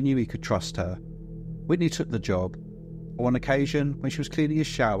 so he knew he could trust her. Whitney took the job. On one occasion, when she was cleaning his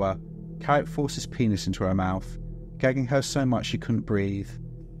shower, Carrick forced his penis into her mouth, gagging her so much she couldn't breathe.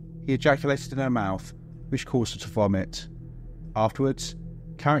 He ejaculated in her mouth, which caused her to vomit. Afterwards,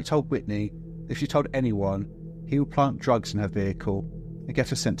 Carrick told Whitney that if she told anyone, he would plant drugs in her vehicle and get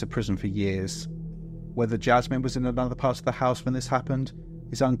her sent to prison for years. Whether Jasmine was in another part of the house when this happened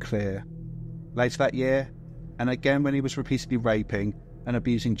is unclear. Later that year, and again when he was repeatedly raping and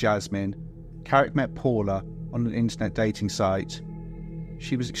abusing Jasmine, Carrick met Paula on an internet dating site.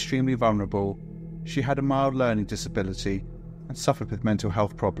 She was extremely vulnerable. She had a mild learning disability and suffered with mental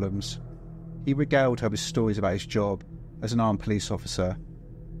health problems. He regaled her with stories about his job as an armed police officer.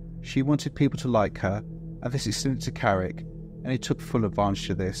 She wanted people to like her, and this extended to Carrick, and he took full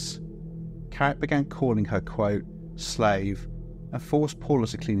advantage of this. Carrick began calling her, quote, slave, and forced Paula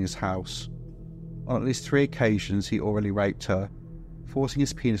to clean his house. On at least 3 occasions he orally raped her, forcing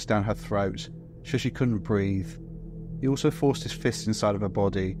his penis down her throat so she couldn't breathe. He also forced his fist inside of her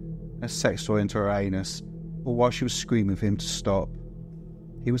body and a sex toy into her anus, or while she was screaming for him to stop.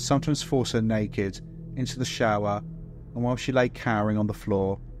 He would sometimes force her naked into the shower, and while she lay cowering on the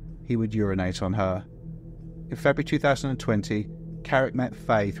floor, he would urinate on her. In February 2020, Carrick met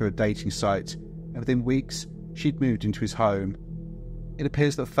Faye through a dating site, and within weeks, she'd moved into his home. It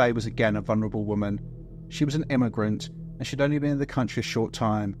appears that Faye was again a vulnerable woman. She was an immigrant, and she'd only been in the country a short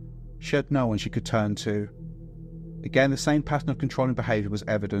time. She had no one she could turn to. Again, the same pattern of controlling behaviour was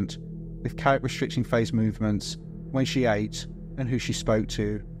evident, with Carrick restricting Faye's movements, when she ate, and who she spoke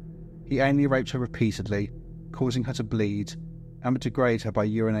to. He anally raped her repeatedly, causing her to bleed, and would degrade her by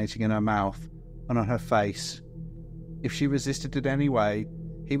urinating in her mouth and on her face. If she resisted in any way,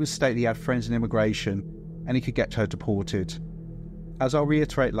 he would state that he had friends in immigration and he could get her deported. As I'll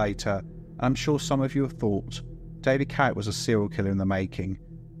reiterate later, and I'm sure some of you have thought, David Carrick was a serial killer in the making.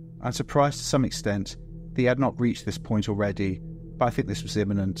 I'm surprised to some extent that he had not reached this point already, but I think this was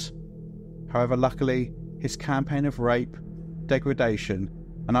imminent. However, luckily, his campaign of rape, degradation,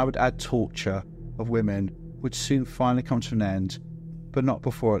 and I would add torture of women would soon finally come to an end, but not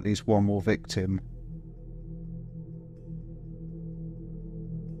before at least one more victim.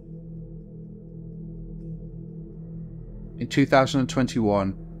 In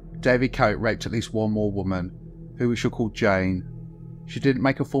 2021, David Carrick raped at least one more woman, who we shall call Jane. She didn't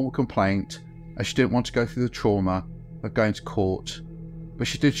make a formal complaint, as she didn't want to go through the trauma of going to court, but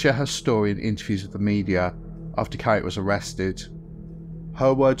she did share her story in interviews with the media after Carrick was arrested.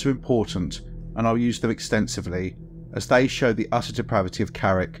 Her words are important, and I'll use them extensively, as they show the utter depravity of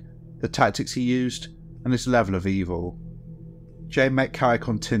Carrick, the tactics he used, and his level of evil. Jane met Carrick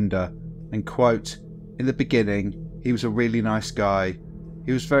on Tinder, and quote, in the beginning, he was a really nice guy.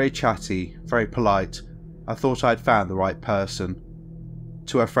 He was very chatty, very polite. I thought I had found the right person.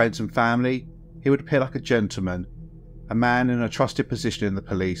 To her friends and family, he would appear like a gentleman, a man in a trusted position in the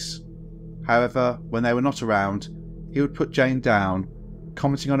police. However, when they were not around, he would put Jane down,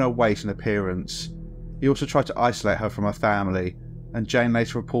 commenting on her weight and appearance. He also tried to isolate her from her family, and Jane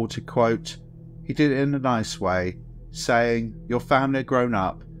later reported, quote, he did it in a nice way, saying, your family are grown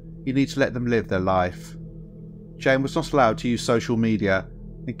up, you need to let them live their life. Jane was not allowed to use social media,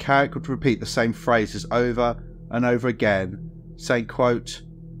 and Carrick would repeat the same phrases over and over again, saying, quote,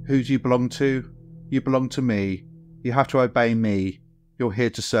 Who do you belong to? You belong to me. You have to obey me. You're here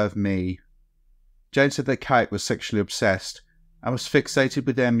to serve me. Jane said that Carrick was sexually obsessed and was fixated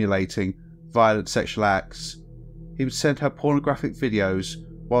with emulating violent sexual acts. He would send her pornographic videos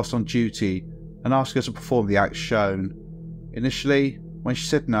whilst on duty and ask her to perform the acts shown. Initially, when she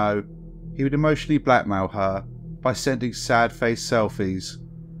said no, he would emotionally blackmail her by sending sad-faced selfies.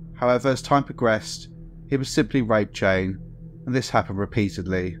 However, as time progressed, he would simply rape Jane, and this happened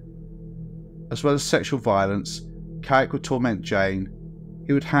repeatedly. As well as sexual violence, Carrick would torment Jane.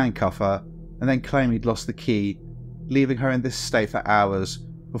 He would handcuff her and then claim he'd lost the key, leaving her in this state for hours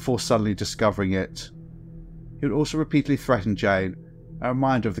before suddenly discovering it. He would also repeatedly threaten Jane and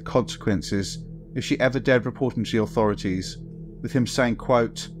remind her of the consequences if she ever dared report him to the authorities, with him saying,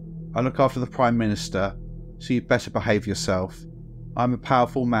 quote, "I look after the Prime Minister, so you'd better behave yourself. I'm a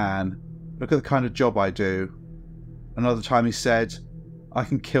powerful man. Look at the kind of job I do." Another time he said, "I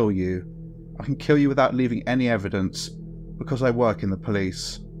can kill you. I can kill you without leaving any evidence, because I work in the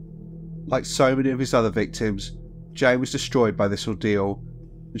police." Like so many of his other victims, Jane was destroyed by this ordeal,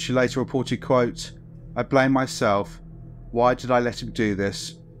 and she later reported, quote, "I blame myself. Why did I let him do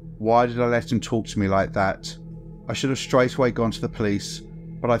this? Why did I let him talk to me like that? I should have straight away gone to the police,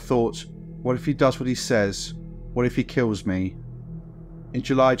 but I thought, what if he does what he says? What if he kills me?" In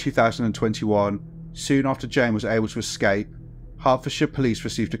July 2021, soon after Jane was able to escape, Hertfordshire Police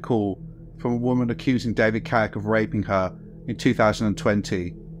received a call from a woman accusing David Carrick of raping her in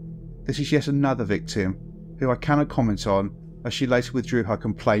 2020. This is yet another victim, who I cannot comment on, as she later withdrew her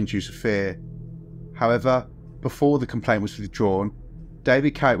complaint due to fear. However, before the complaint was withdrawn,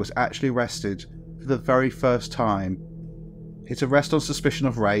 David Carrick was actually arrested for the very first time. His arrest on suspicion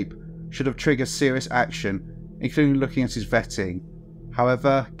of rape should have triggered serious action, including looking at his vetting.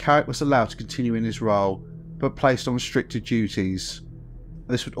 However, Carrick was allowed to continue in his role, but placed on restricted duties.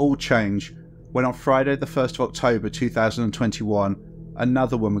 This would all change when on Friday the 1st of October 2021,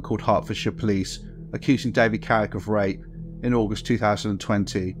 another woman called Hertfordshire Police accusing David Carrick of rape in August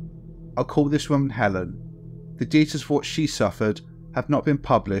 2020. I'll call this woman Helen. The details of what she suffered have not been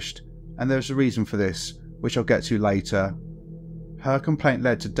published, and there is a reason for this, which I'll get to later. Her complaint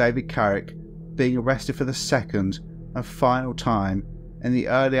led to David Carrick being arrested for the second and final time in the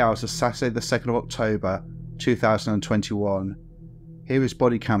early hours of Saturday the 2nd of October 2021. Here is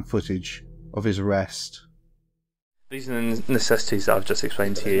body cam footage of his arrest. These are the necessities that I've just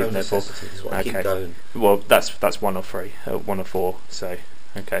explained to you. No necessities. What I keep going. Well, that's one of three, one of four. So,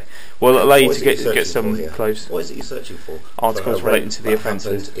 okay. Well, I'll allow you to get some clothes. What is it you're searching for? Articles relating to the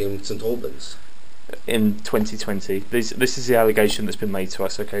offences in St Albans in 2020. This is the allegation that's been made to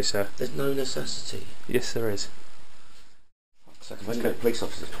us. Okay, sir. There's no necessity. Yes, there is. I've only been a police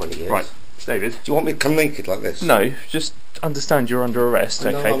officer for 20 years. Right, David. Do you want me to come naked like this? No, just understand you're under arrest.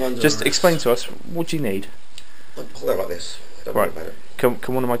 I know okay. I'm under just arrest. Explain to us what do you need. I'll pull out like this. Don't worry about it.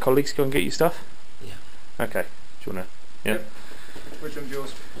 Can one of my colleagues go and get you stuff? Yeah. Okay. Do you want to? Yeah. Which one's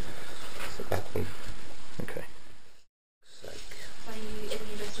yours? It's that one. Okay. Sake. Are you in the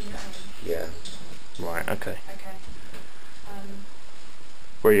address on your own? Yeah. Right. Okay. Okay.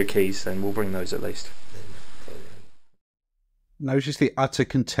 Where are your keys? Then we'll bring those at least. Notice the utter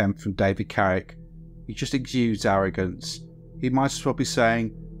contempt from David Carrick. He just exudes arrogance. He might as well be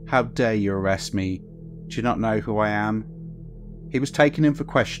saying, "How dare you arrest me? Do you not know who I am?" He was taken in for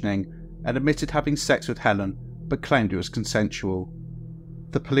questioning and admitted having sex with Helen, but claimed it was consensual.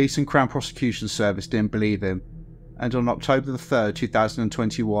 The police and Crown Prosecution Service didn't believe him, and on October the 3rd,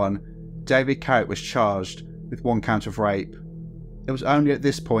 2021, David Carrick was charged with 1 count of rape. It was only at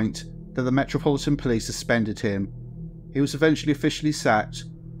this point that the Metropolitan Police suspended him. He was eventually officially sacked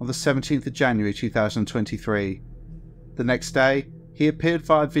on the 17th of January 2023. The next day, he appeared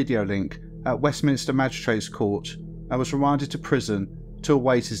via video link at Westminster Magistrates Court and was remanded to prison to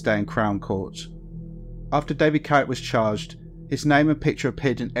await his day in Crown Court. After David Carrick was charged, his name and picture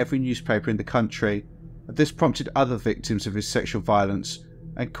appeared in every newspaper in the country, and this prompted other victims of his sexual violence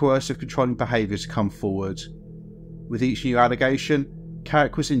and coercive controlling behaviour to come forward. With each new allegation,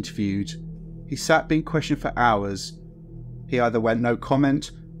 Carrick was interviewed. He sat being questioned for hours. He either went no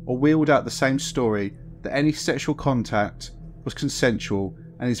comment or wheeled out the same story that any sexual contact was consensual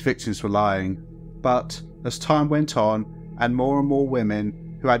and his victims were lying. But as time went on and more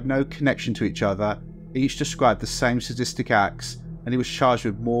women who had no connection to each other each described the same sadistic acts, and he was charged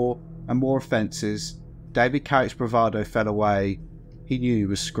with more and more offences, David Carrick's bravado fell away. He knew he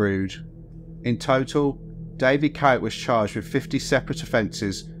was screwed. In total, David Carrick was charged with 50 separate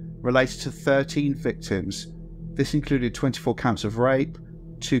offences related to 13 victims. This included 24 counts of rape,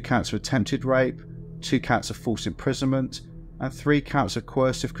 2 counts of attempted rape, 2 counts of false imprisonment, and 3 counts of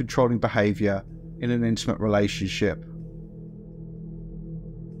coercive controlling behaviour in an intimate relationship.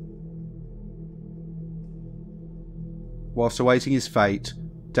 Whilst awaiting his fate,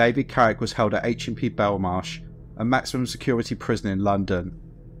 David Carrick was held at H&P Belmarsh, a maximum security prison in London.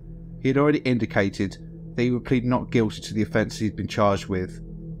 He had already indicated that he would plead not guilty to the offences he'd been charged with.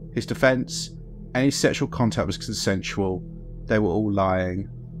 His defence: any sexual contact was consensual. They were all lying.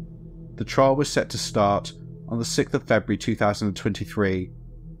 The trial was set to start on the 6th of February 2023,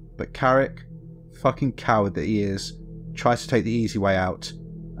 but Carrick, fucking coward that he is, tried to take the easy way out,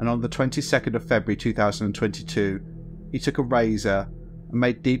 and on the 22nd of February 2022, he took a razor and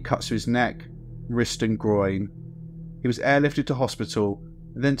made deep cuts to his neck, wrist and groin. He was airlifted to hospital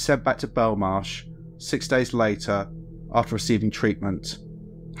and then sent back to Belmarsh 6 days later after receiving treatment.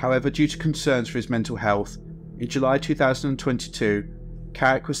 However, due to concerns for his mental health, in July 2022,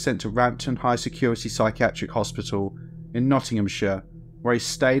 Carrick was sent to Rampton High Security Psychiatric Hospital in Nottinghamshire, where he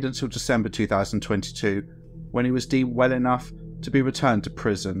stayed until December 2022, when he was deemed well enough to be returned to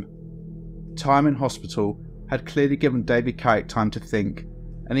prison. Time in hospital had clearly given David Carrick time to think,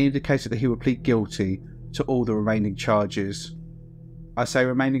 and he indicated that he would plead guilty to all the remaining charges. I say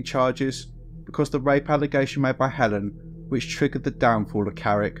remaining charges because the rape allegation made by Helen, which triggered the downfall of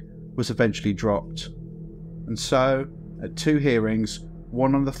Carrick, was eventually dropped. And so, at 2 hearings,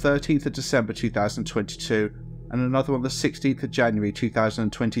 one on the 13th of December 2022 and another on the 16th of January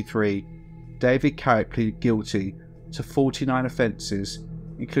 2023, David Carrick pleaded guilty to 49 offences,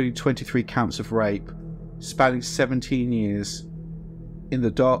 including 23 counts of rape, spanning 17 years. In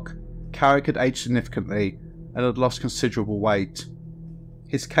the dock, Carrick had aged significantly and had lost considerable weight.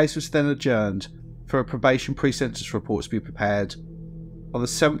 His case was then adjourned for a probation pre-sentence report to be prepared. On the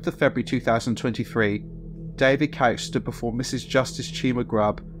 7th of February 2023, David Carrick stood before Mrs Justice Chima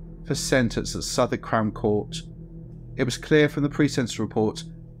Grubb for sentence at Southwark Crown Court. It was clear from the pre-sentence report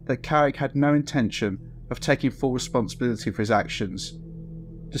that Carrick had no intention of taking full responsibility for his actions.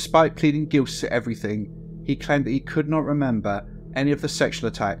 Despite pleading guilty to everything, he claimed that he could not remember any of the sexual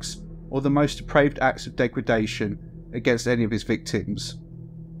attacks or the most depraved acts of degradation against any of his victims.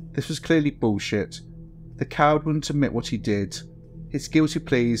 This was clearly bullshit. The coward wouldn't admit what he did. His guilty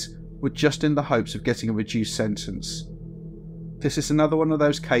pleas were just in the hopes of getting a reduced sentence. This is another one of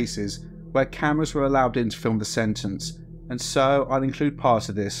those cases where cameras were allowed in to film the sentence, and so I'll include part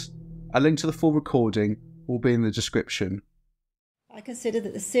of this. A link to the full recording will be in the description. I consider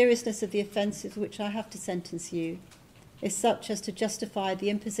that the seriousness of the offences which I have to sentence you is such as to justify the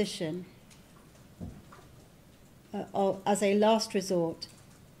imposition as a last resort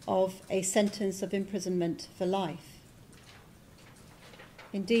of a sentence of imprisonment for life.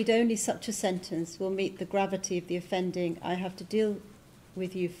 Indeed, only such a sentence will meet the gravity of the offending I have to deal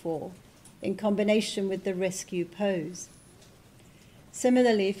with you for, in combination with the risk you pose.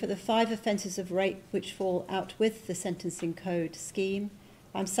 Similarly, for the 5 offences of rape which fall out with the sentencing code scheme,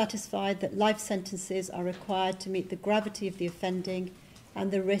 I'm satisfied that life sentences are required to meet the gravity of the offending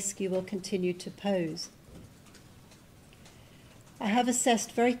and the risk you will continue to pose. I have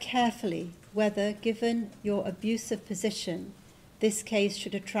assessed very carefully whether, given your abusive position, this case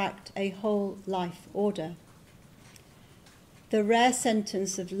should attract a whole life order. The rare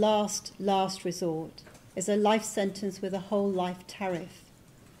sentence of last resort is a life sentence with a whole life tariff.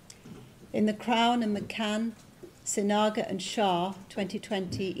 In the Crown and McCann, Sinaga and Shah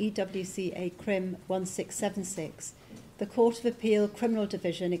 2020 EWCA Crim 1676, the Court of Appeal Criminal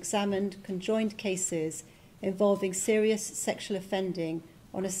Division examined conjoined cases involving serious sexual offending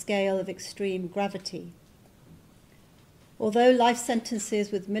on a scale of extreme gravity. Although life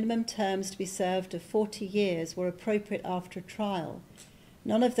sentences with minimum terms to be served of 40 years were appropriate after a trial,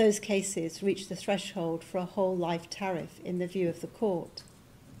 none of those cases reached the threshold for a whole life tariff in the view of the court.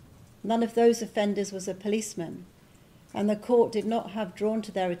 None of those offenders was a policeman, and the court did not have drawn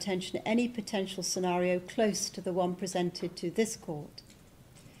to their attention any potential scenario close to the one presented to this court.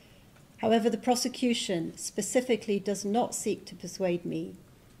 However, the prosecution specifically does not seek to persuade me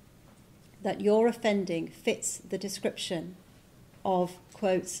that your offending fits the description of,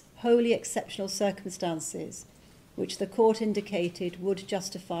 quotes, wholly exceptional circumstances, which the court indicated would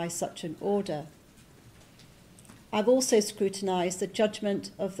justify such an order. I've also scrutinised the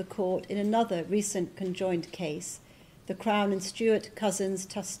judgment of the court in another recent conjoined case, the Crown and Stewart, Cousins,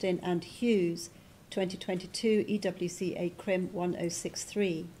 Tustin and Hughes, 2022 EWCA Crim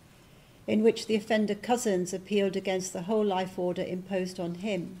 1063, in which the offender Cousins appealed against the whole life order imposed on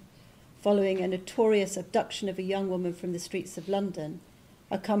him, following a notorious abduction of a young woman from the streets of London,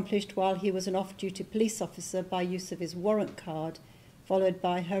 accomplished while he was an off-duty police officer by use of his warrant card, followed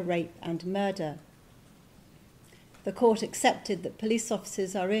by her rape and murder. the court accepted that police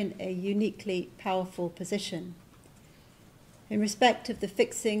officers are in a uniquely powerful position. In respect of the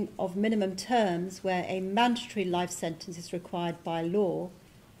fixing of minimum terms where a mandatory life sentence is required by law,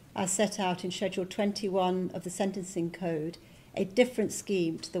 as set out in Schedule 21 of the Sentencing Code, a different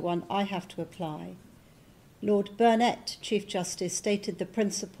scheme to the one I have to apply, Lord Burnett, Chief Justice, stated the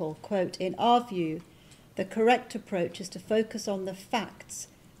principle, quote, "In our view, the correct approach is to focus on the facts,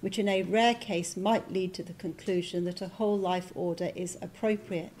 which in a rare case might lead to the conclusion that a whole life order is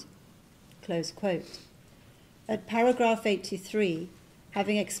appropriate," close quote. At paragraph 83,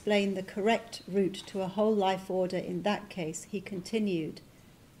 having explained the correct route to a whole life order in that case, he continued,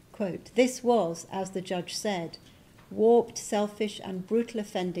 quote, "This was, as the judge said, warped, selfish and brutal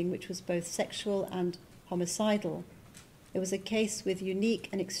offending which was both sexual and homicidal. It was a case with unique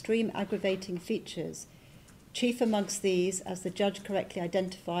and extreme aggravating features. Chief amongst these, as the judge correctly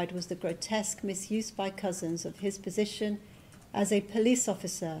identified, was the grotesque misuse by Couzens of his position as a police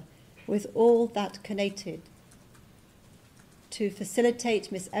officer with all that connoted to facilitate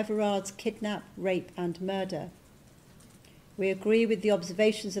Miss Everard's kidnap, rape and murder. We agree with the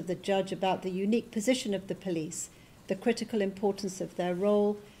observations of the judge about the unique position of the police, the critical importance of their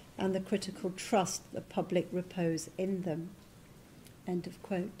role and the critical trust the public repose in them." End of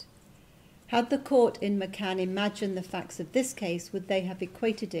quote. Had the court in McCann imagined the facts of this case, would they have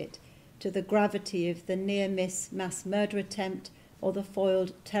equated it to the gravity of the near-miss mass murder attempt or the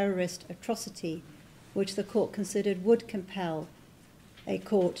foiled terrorist atrocity, which the court considered would compel a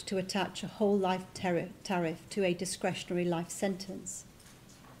court to attach a whole life tariff to a discretionary life sentence?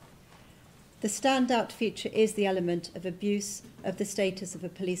 The standout feature is the element of abuse of the status of a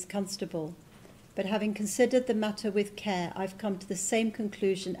police constable, but having considered the matter with care, I've come to the same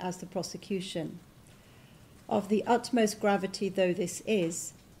conclusion as the prosecution. Of the utmost gravity though this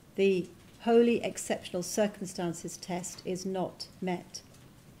is, the wholly exceptional circumstances test is not met.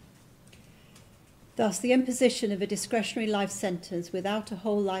 Thus, the imposition of a discretionary life sentence without a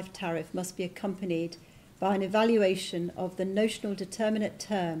whole life tariff must be accompanied by an evaluation of the notional determinate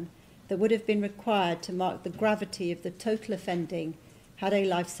term that would have been required to mark the gravity of the total offending had a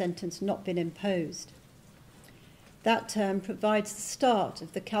life sentence not been imposed. That term provides the start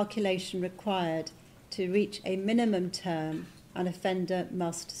of the calculation required to reach a minimum term an offender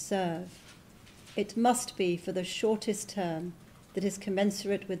must serve. It must be for the shortest term that is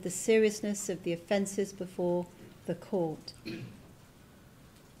commensurate with the seriousness of the offences before the court.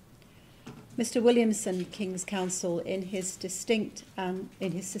 Mr. Williamson, King's Counsel, in his succinct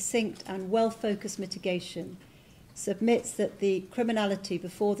and well-focused mitigation, submits that the criminality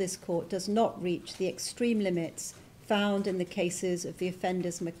before this court does not reach the extreme limits found in the cases of the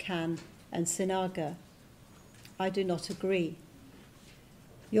offenders McCann and Sinaga. I do not agree.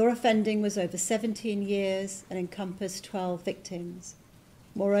 Your offending was over 17 years and encompassed 12 victims.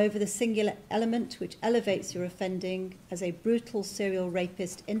 Moreover, the singular element which elevates your offending as a brutal serial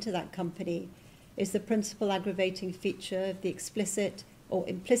rapist into that company is the principal aggravating feature of the explicit or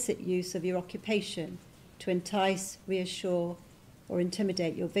implicit use of your occupation to entice, reassure, or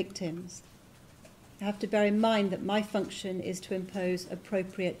intimidate your victims. You have to bear in mind that my function is to impose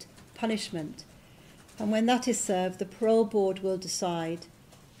appropriate punishment, and when that is served, the parole board will decide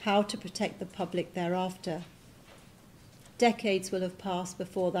how to protect the public thereafter. Decades will have passed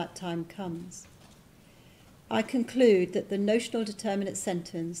before that time comes. I conclude that the notional determinate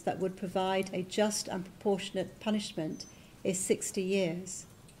sentence that would provide a just and proportionate punishment is 60 years.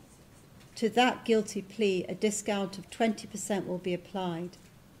 To that guilty plea, a discount of 20% will be applied.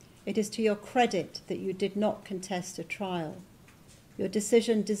 It is to your credit that you did not contest a trial. Your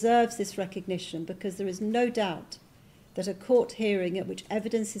decision deserves this recognition because there is no doubt that a court hearing at which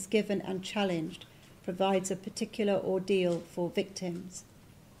evidence is given and challenged provides a particular ordeal for victims.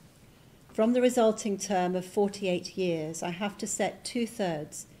 From the resulting term of 48 years, I have to set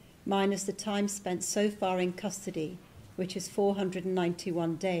 2/3 minus the time spent so far in custody, which is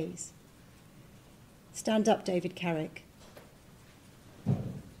 491 days. Stand up, David Carrick.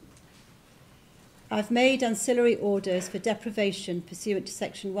 I've made ancillary orders for deprivation pursuant to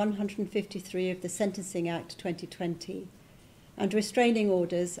Section 153 of the Sentencing Act 2020 and restraining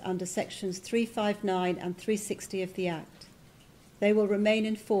orders under Sections 359 and 360 of the Act. They will remain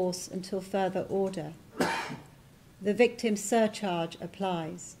in force until further order. The victim surcharge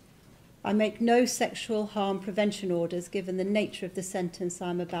applies. I make no sexual harm prevention orders given the nature of the sentence I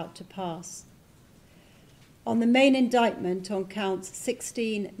am about to pass. On the main indictment on counts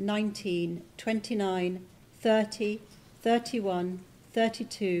 16, 19, 29, 30, 31,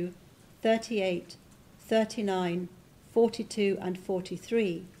 32, 38, 39, 42 and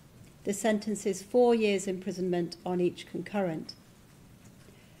 43, the sentence is 4 years imprisonment on each concurrent.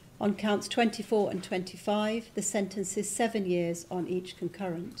 On counts 24 and 25, the sentence is 7 years on each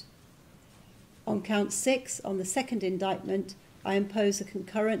concurrent. On count 6, on the second indictment, I impose a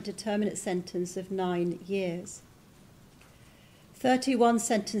concurrent determinate sentence of 9 years. 31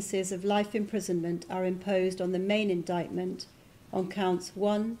 sentences of life imprisonment are imposed on the main indictment on counts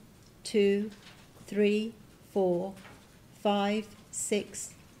 1, 2, 3, 4, 5,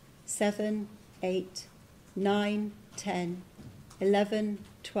 6, 7, 8, 9, 10, 11,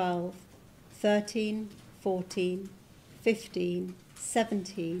 12, 13, 14, 15,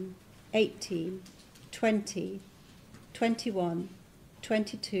 17, 18, 20, 21,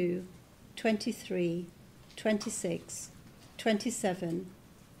 22, 23, 26, 27,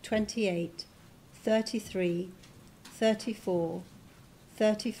 28, 33, 34,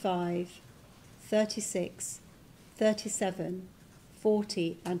 35, 36, 37,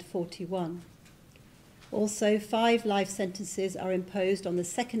 40 and 41. Also, 5 life sentences are imposed on the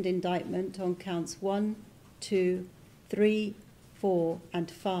second indictment on counts 1, 2, 3, 4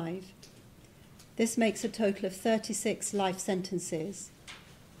 and 5. This makes a total of 36 life sentences.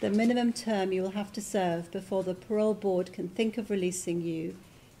 The minimum term you will have to serve before the parole board can think of releasing you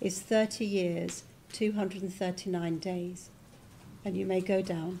is 30 years, 239 days. And you may go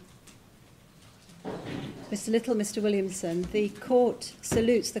down. Mr. Little, Mr. Williamson, the court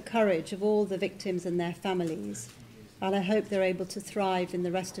salutes the courage of all the victims and their families, and I hope they're able to thrive in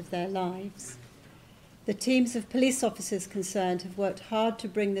the rest of their lives. The teams of police officers concerned have worked hard to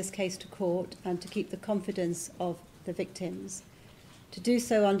bring this case to court and to keep the confidence of the victims. To do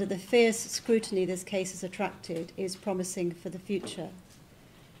so under the fierce scrutiny this case has attracted is promising for the future.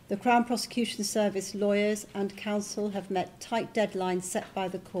 The Crown Prosecution Service lawyers and counsel have met tight deadlines set by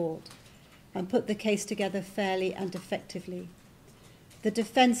the court and put the case together fairly and effectively. The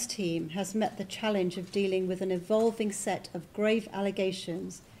defence team has met the challenge of dealing with an evolving set of grave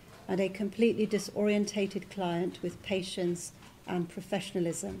allegations and a completely disorientated client with patience and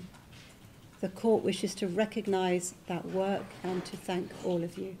professionalism. The court wishes to recognise that work and to thank all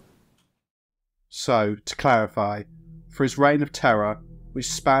of you. So, to clarify, for his reign of terror, which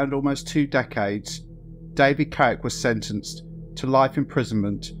spanned almost 2 decades, David Carrick was sentenced to life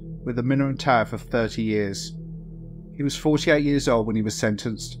imprisonment with a minimum tariff of 30 years. He was 48 years old when he was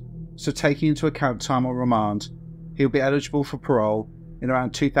sentenced, so taking into account time on remand, he will be eligible for parole in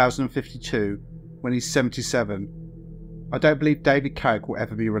around 2052 when he's 77. I don't believe David Carrick will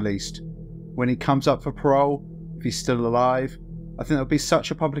ever be released. When he comes up for parole, if he's still alive, I think there'll be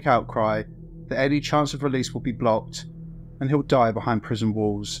such a public outcry that any chance of release will be blocked and he'll die behind prison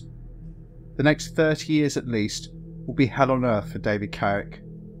walls. The next 30 years at least will be hell on earth for David Carrick.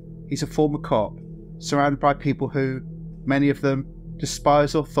 He's a former cop, surrounded by people who, many of them,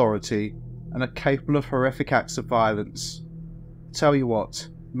 despise authority and are capable of horrific acts of violence. Tell you what,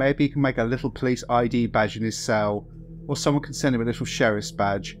 maybe he can make a little police ID badge in his cell, or someone can send him a little sheriff's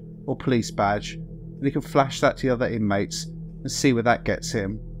badge or police badge, and he can flash that to the other inmates and see where that gets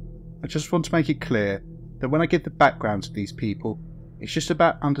him. I just want to make it clear that when I give the background to these people, it's just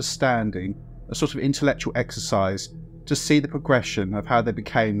about understanding, a sort of intellectual exercise to see the progression of how they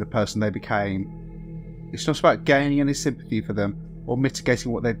became the person they became. It's not about gaining any sympathy for them or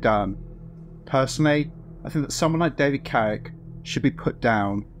mitigating what they've done. Personally, I think that someone like David Carrick should be put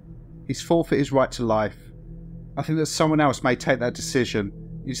down. He's forfeited his right to life. I think that someone else may take that decision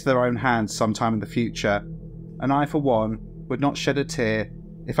into their own hands sometime in the future, and I for one would not shed a tear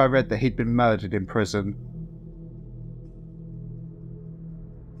if I read that he'd been murdered in prison.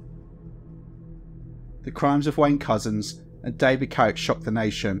 The crimes of Wayne Couzens and David Carrick shocked the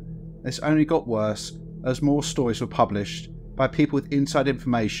nation. This only got worse as more stories were published by people with inside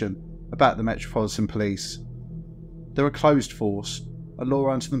information about the Metropolitan Police. They're a closed force, a law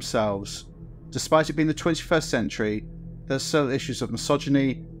unto themselves. Despite it being the 21st century, there's still issues of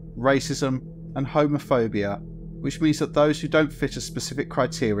misogyny, racism and homophobia, which means that those who don't fit a specific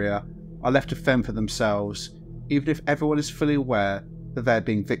criteria are left to fend for themselves, even if everyone is fully aware that they're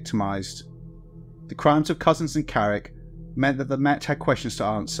being victimised. The crimes of Couzens and Carrick meant that the Met had questions to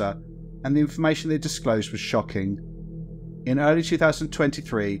answer, and the information they disclosed was shocking. In early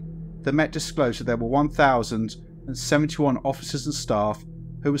 2023, the Met disclosed that there were 1,071 officers and staff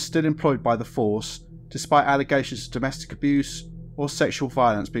who were still employed by the force, despite allegations of domestic abuse or sexual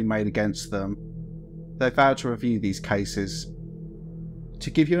violence being made against them. They vowed to review these cases.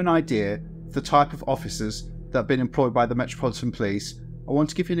 To give you an idea of the type of officers that have been employed by the Metropolitan Police, I want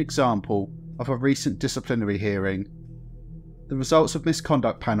to give you an example of a recent disciplinary hearing. The results of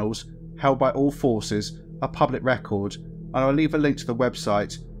misconduct panels held by all forces are public record, and I'll leave a link to the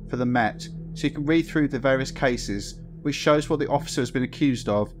website for the Met, so you can read through the various cases, which shows what the officer has been accused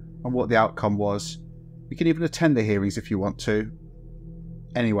of and what the outcome was. You can even attend the hearings if you want to.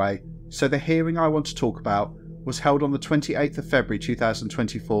 Anyway, so the hearing I want to talk about was held on the 28th of February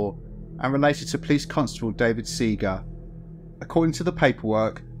 2024 and related to Police Constable David Seeger. According to the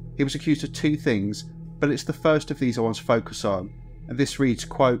paperwork, he was accused of 2 things, but it's the first of these I want to focus on, and this reads,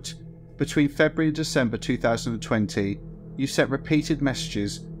 quote, "Between February and December 2020, you sent repeated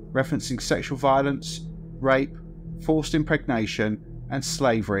messages referencing sexual violence, rape, forced impregnation and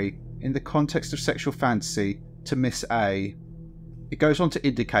slavery in the context of sexual fantasy to Miss A." It goes on to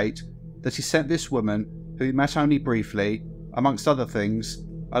indicate that he sent this woman, who he met only briefly, amongst other things,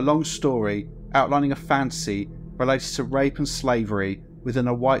 a long story outlining a fantasy related to rape and slavery within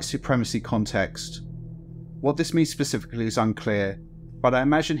a white supremacy context. What this means specifically is unclear, but I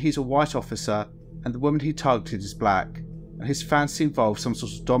imagine he's a white officer and the woman he targeted is black, and his fantasy involves some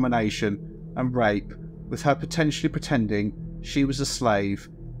sort of domination and rape, with her potentially pretending she was a slave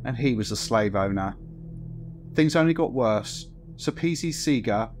and he was a slave owner. Things only got worse, so PC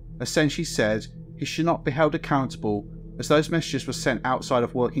Seeger essentially said he should not be held accountable as those messages were sent outside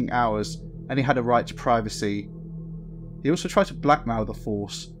of working hours and he had a right to privacy. He also tried to blackmail the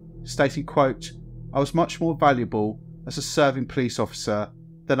force, stating, quote, "I was much more valuable as a serving police officer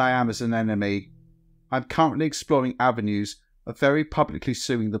than I am as an enemy. I'm currently exploring avenues of very publicly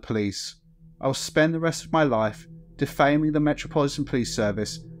suing the police. I will spend the rest of my life defaming the Metropolitan Police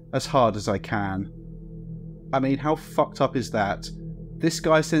Service as hard as I can." I mean, how fucked up is that? This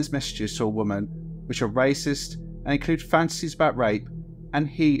guy sends messages to a woman which are racist and include fantasies about rape, and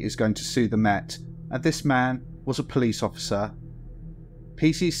he is going to sue the Met, and this man was a police officer.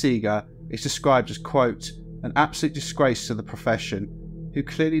 PC Seeger is described as, quote, "an absolute disgrace to the profession, who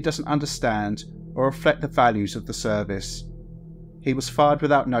clearly doesn't understand or reflect the values of the service." He was fired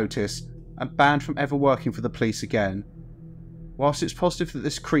without notice and banned from ever working for the police again. Whilst it's positive that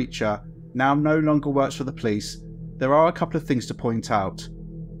this creature now no longer works for the police, there are a couple of things to point out.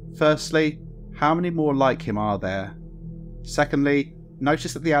 Firstly, how many more like him are there? Secondly,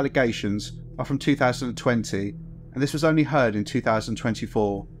 notice that the allegations are from 2020 and this was only heard in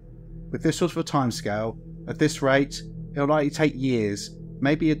 2024. With this sort of a timescale, at this rate, it'll likely take years,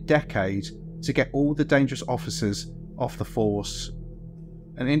 maybe a decade, to get all the dangerous officers off the force.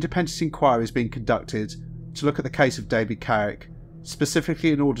 An independent inquiry is being conducted to look at the case of David Carrick,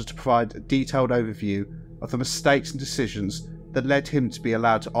 specifically in order to provide a detailed overview of the mistakes and decisions that led him to be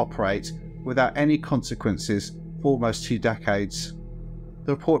allowed to operate without any consequences for almost 2 decades.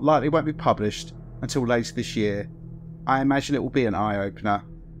 The report likely won't be published until later this year. I imagine it will be an eye-opener.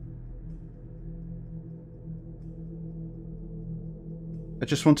 I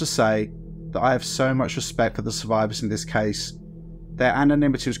just want to say that I have so much respect for the survivors in this case. Their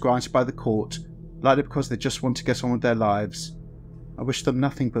anonymity was granted by the court, likely because they just want to get on with their lives. I wish them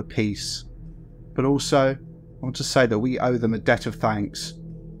nothing but peace. But also, I want to say that we owe them a debt of thanks.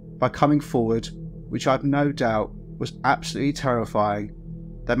 By coming forward, which I have no doubt was absolutely terrifying,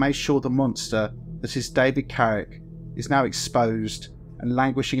 they made sure the monster that is David Carrick is now exposed and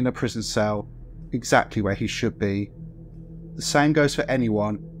languishing in a prison cell, exactly where he should be. The same goes for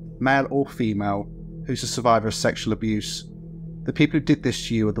anyone, male or female, who's a survivor of sexual abuse. The people who did this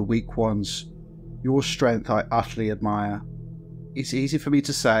to you are the weak ones. Your strength I utterly admire. It's easy for me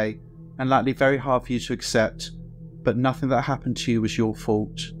to say, and likely very hard for you to accept, but nothing that happened to you was your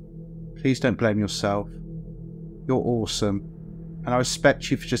fault. Please don't blame yourself. You're awesome, and I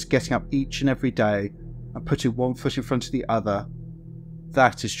respect you for just getting up each and every day and putting one foot in front of the other.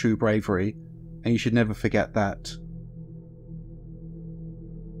 That is true bravery, and you should never forget that.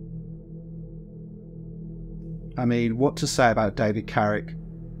 I mean, what to say about David Carrick?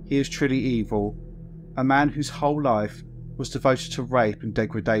 He is truly evil, a man whose whole life was devoted to rape and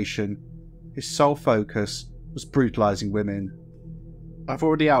degradation. His sole focus was brutalising women. I've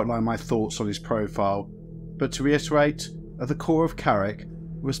already outlined my thoughts on his profile, but to reiterate, at the core of Carrick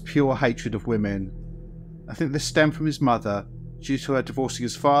was pure hatred of women. I think this stemmed from his mother, due to her divorcing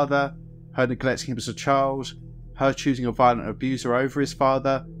his father, her neglecting him as a child, her choosing a violent abuser over his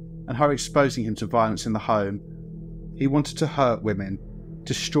father, and her exposing him to violence in the home. He wanted to hurt women,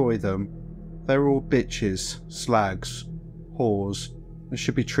 destroy them. They were all bitches, slags, whores, and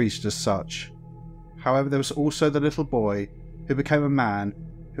should be treated as such. However, there was also the little boy who became a man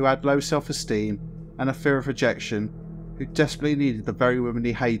who had low self-esteem and a fear of rejection, who desperately needed the very women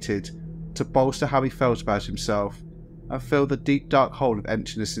he hated to bolster how he felt about himself and fill the deep dark hole of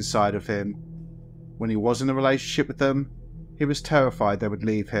emptiness inside of him. When he was in a relationship with them, he was terrified they would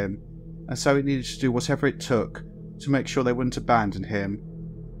leave him, and so he needed to do whatever it took to make sure they wouldn't abandon him.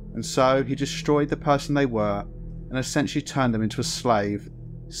 and so he destroyed the person they were and essentially turned them into a slave,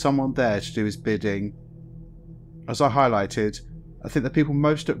 someone there to do his bidding. As I highlighted, I think the people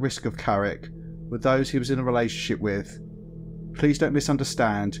most at risk of Carrick were those he was in a relationship with. Please don't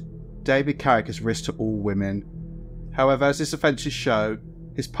misunderstand, David Carrick is risk to all women. However, as his offences show,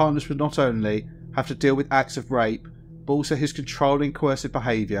 his partners would not only have to deal with acts of rape, but also his controlling, coercive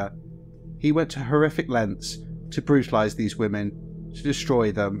behaviour. He went to horrific lengths to brutalise these women, to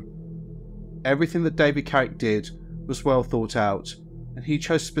destroy them. Everything that David Carrick did was well thought out, and he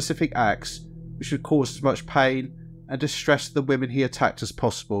chose specific acts which would cause as much pain and distress to the women he attacked as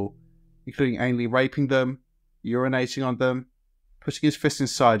possible, including anally raping them, urinating on them, putting his fist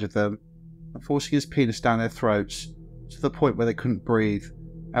inside of them, and forcing his penis down their throats to the point where they couldn't breathe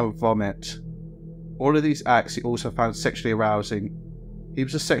and would vomit. All of these acts he also found sexually arousing. He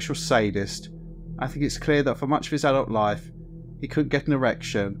was a sexual sadist. I think it's clear that for much of his adult life, he couldn't get an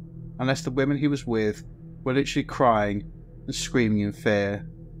erection unless the women he was with were literally crying and screaming in fear.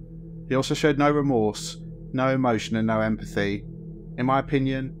 He also showed no remorse, no emotion and no empathy. In my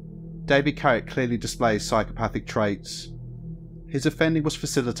opinion, David Carrick clearly displays psychopathic traits. His offending was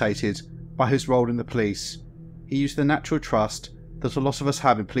facilitated by his role in the police. He used the natural trust that a lot of us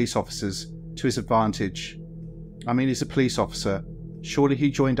have in police officers to his advantage. I mean, he's a police officer. Surely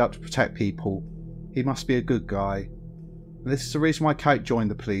he joined up to protect people. He must be a good guy. And this is the reason why Carrick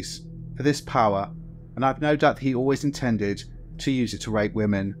joined the police, for this power, and I have no doubt that he always intended to use it to rape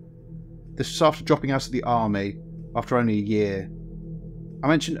women. This was after dropping out of the army after only a year. I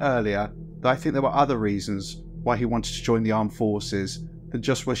mentioned earlier that I think there were other reasons why he wanted to join the armed forces than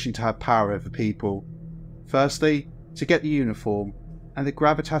just wishing to have power over people. Firstly, to get the uniform, and the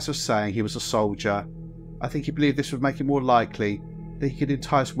gravitas of saying he was a soldier. I think he believed this would make it more likely that he could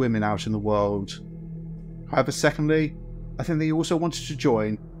entice women out in the world. However, secondly, I think that he also wanted to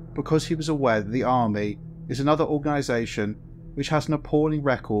join because he was aware that the army is another organisation which has an appalling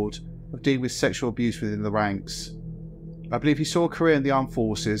record of dealing with sexual abuse within the ranks. I believe he saw a career in the armed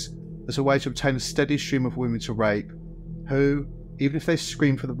forces as a way to obtain a steady stream of women to rape, who, even if they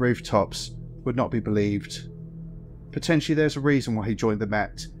screamed from the rooftops, would not be believed. Potentially there's a reason why he joined the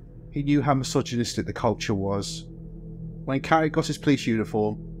Met. He knew how misogynistic the culture was. When Carrick got his police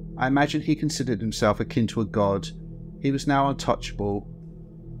uniform, I imagine he considered himself akin to a god. He was now untouchable.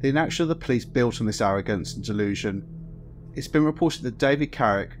 The inaction of the police built on this arrogance and delusion. It's been reported that David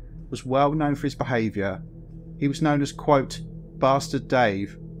Carrick was well known for his behaviour. He was known as, quote, Bastard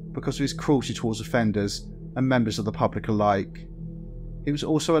Dave, because of his cruelty towards offenders and members of the public alike. He was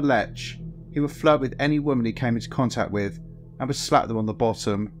also a lech. He would flirt with any woman he came into contact with and would slap them on the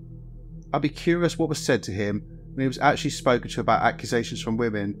bottom. I'd be curious what was said to him when he was actually spoken to about accusations from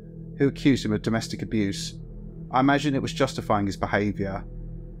women who accused him of domestic abuse. I imagine it was justifying his behaviour.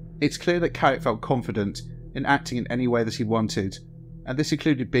 It's clear that Carrick felt confident in acting in any way that he wanted, and this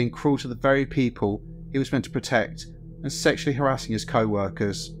included being cruel to the very people he was meant to protect and sexually harassing his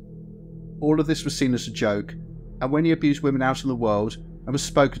co-workers. All of this was seen as a joke, and when he abused women out in the world and was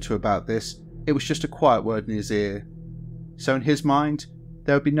spoken to about this, it was just a quiet word in his ear. So in his mind,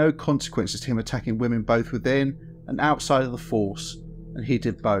 there would be no consequences to him attacking women both within and outside of the force, and he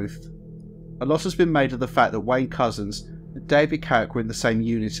did both. A lot has been made of the fact that Wayne Couzens and David Carrick were in the same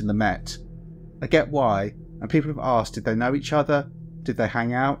unit in the Met. I get why, and people have asked, did they know each other? Did they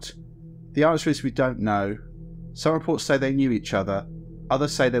hang out? The answer is we don't know. Some reports say they knew each other,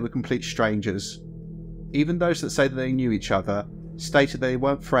 others say they were complete strangers. Even those that say that they knew each other stated they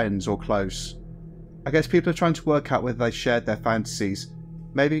weren't friends or close. I guess people are trying to work out whether they shared their fantasies,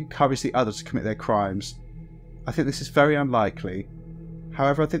 maybe encourage the other to commit their crimes. I think this is very unlikely.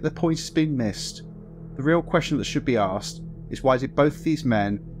 However, I think the point is being missed. The real question that should be asked is, why did both these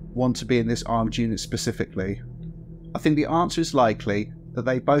men want to be in this armed unit specifically? I think the answer is likely that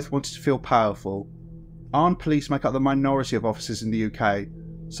they both wanted to feel powerful. Armed police make up the minority of officers in the UK,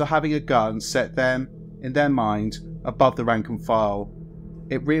 so having a gun set them, in their mind, above the rank and file.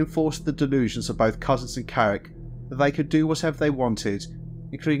 It reinforced the delusions of both Couzens and Carrick that they could do whatever they wanted,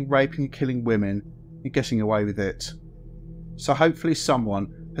 including raping and killing women, and getting away with it. So hopefully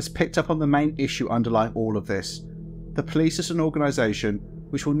someone has picked up on the main issue underlying all of this. The police is an organisation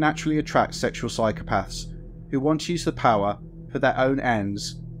which will naturally attract sexual psychopaths who want to use the power for their own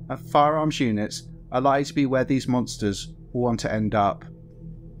ends, and firearms units are likely to be where these monsters will want to end up.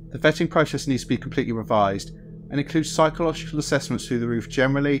 The vetting process needs to be completely revised and includes psychological assessments through the roof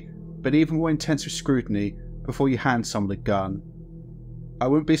generally, but even more intensive scrutiny before you hand someone a gun. I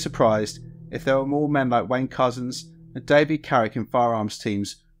wouldn't be surprised if there were more men like Wayne Couzens and David Carrick in firearms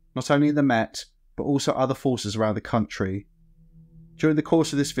teams, not only in the Met, but also other forces around the country. During the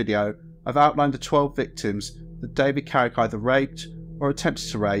course of this video, I've outlined the 12 victims that David Carrick either raped or attempted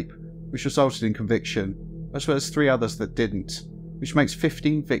to rape, which resulted in conviction, as well as 3 others that didn't, which makes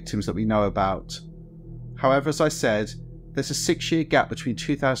 15 victims that we know about. However, as I said, there's a 6-year gap between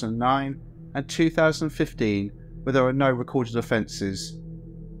 2009 and 2015 where there are no recorded offences.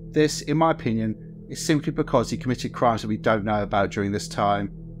 This, in my opinion, is simply because he committed crimes that we don't know about during this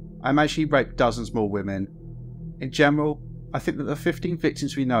time. I imagine he raped dozens more women. In general, I think that the 15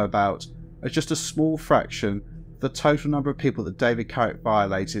 victims we know about are just a small fraction of the total number of people that David Carrick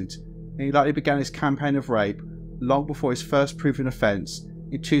violated, and he likely began his campaign of rape long before his first proven offence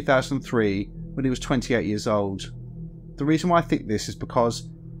in 2003 when he was 28 years old. The reason why I think this is because,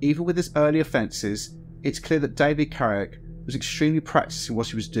 even with his early offences, it's clear that David Carrick was extremely practised in what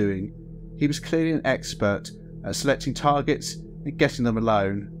he was doing. He was clearly an expert at selecting targets and getting them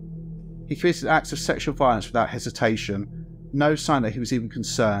alone. He committed acts of sexual violence without hesitation, no sign that he was even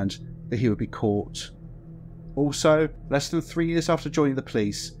concerned that he would be caught. Also, less than 3 years after joining the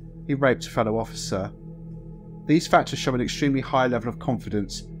police, he raped a fellow officer. These factors show an extremely high level of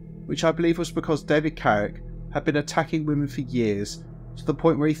confidence, which I believe was because David Carrick had been attacking women for years, to the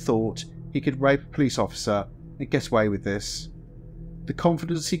point where he thought he could rape a police officer and get away with this. The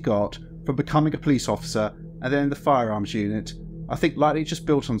confidence he got from becoming a police officer and then in the firearms unit, I think likely just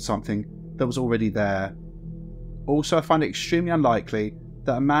built on something that was already there. Also, I find it extremely unlikely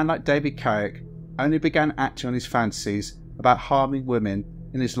that a man like David Carrick only began acting on his fantasies about harming women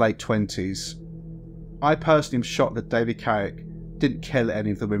in his late 20s. I personally am shocked that David Carrick didn't kill any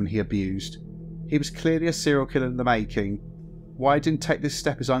of the women he abused. He was clearly a serial killer in the making. Why he didn't take this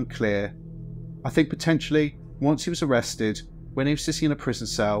step is unclear. I think potentially, once he was arrested, when he was sitting in a prison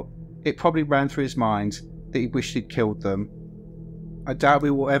cell, it probably ran through his mind that he wished he'd killed them. I doubt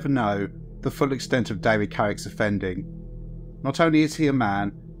we will ever know the full extent of David Carrick's offending. Not only is he a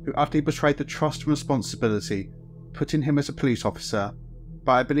man who utterly betrayed the trust and responsibility put in him as a police officer,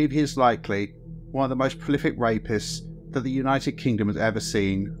 but I believe he is likely one of the most prolific rapists that the United Kingdom has ever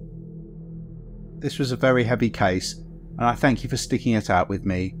seen. This was a very heavy case, and I thank you for sticking it out with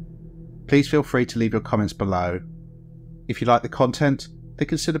me. Please feel free to leave your comments below. If you like the content, then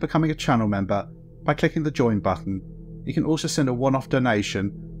consider becoming a channel member by clicking the join button. You can also send a one-off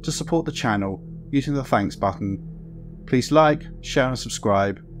donation to support the channel using the thanks button. Please like, share and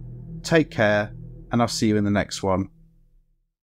subscribe. Take care, and I'll see you in the next one.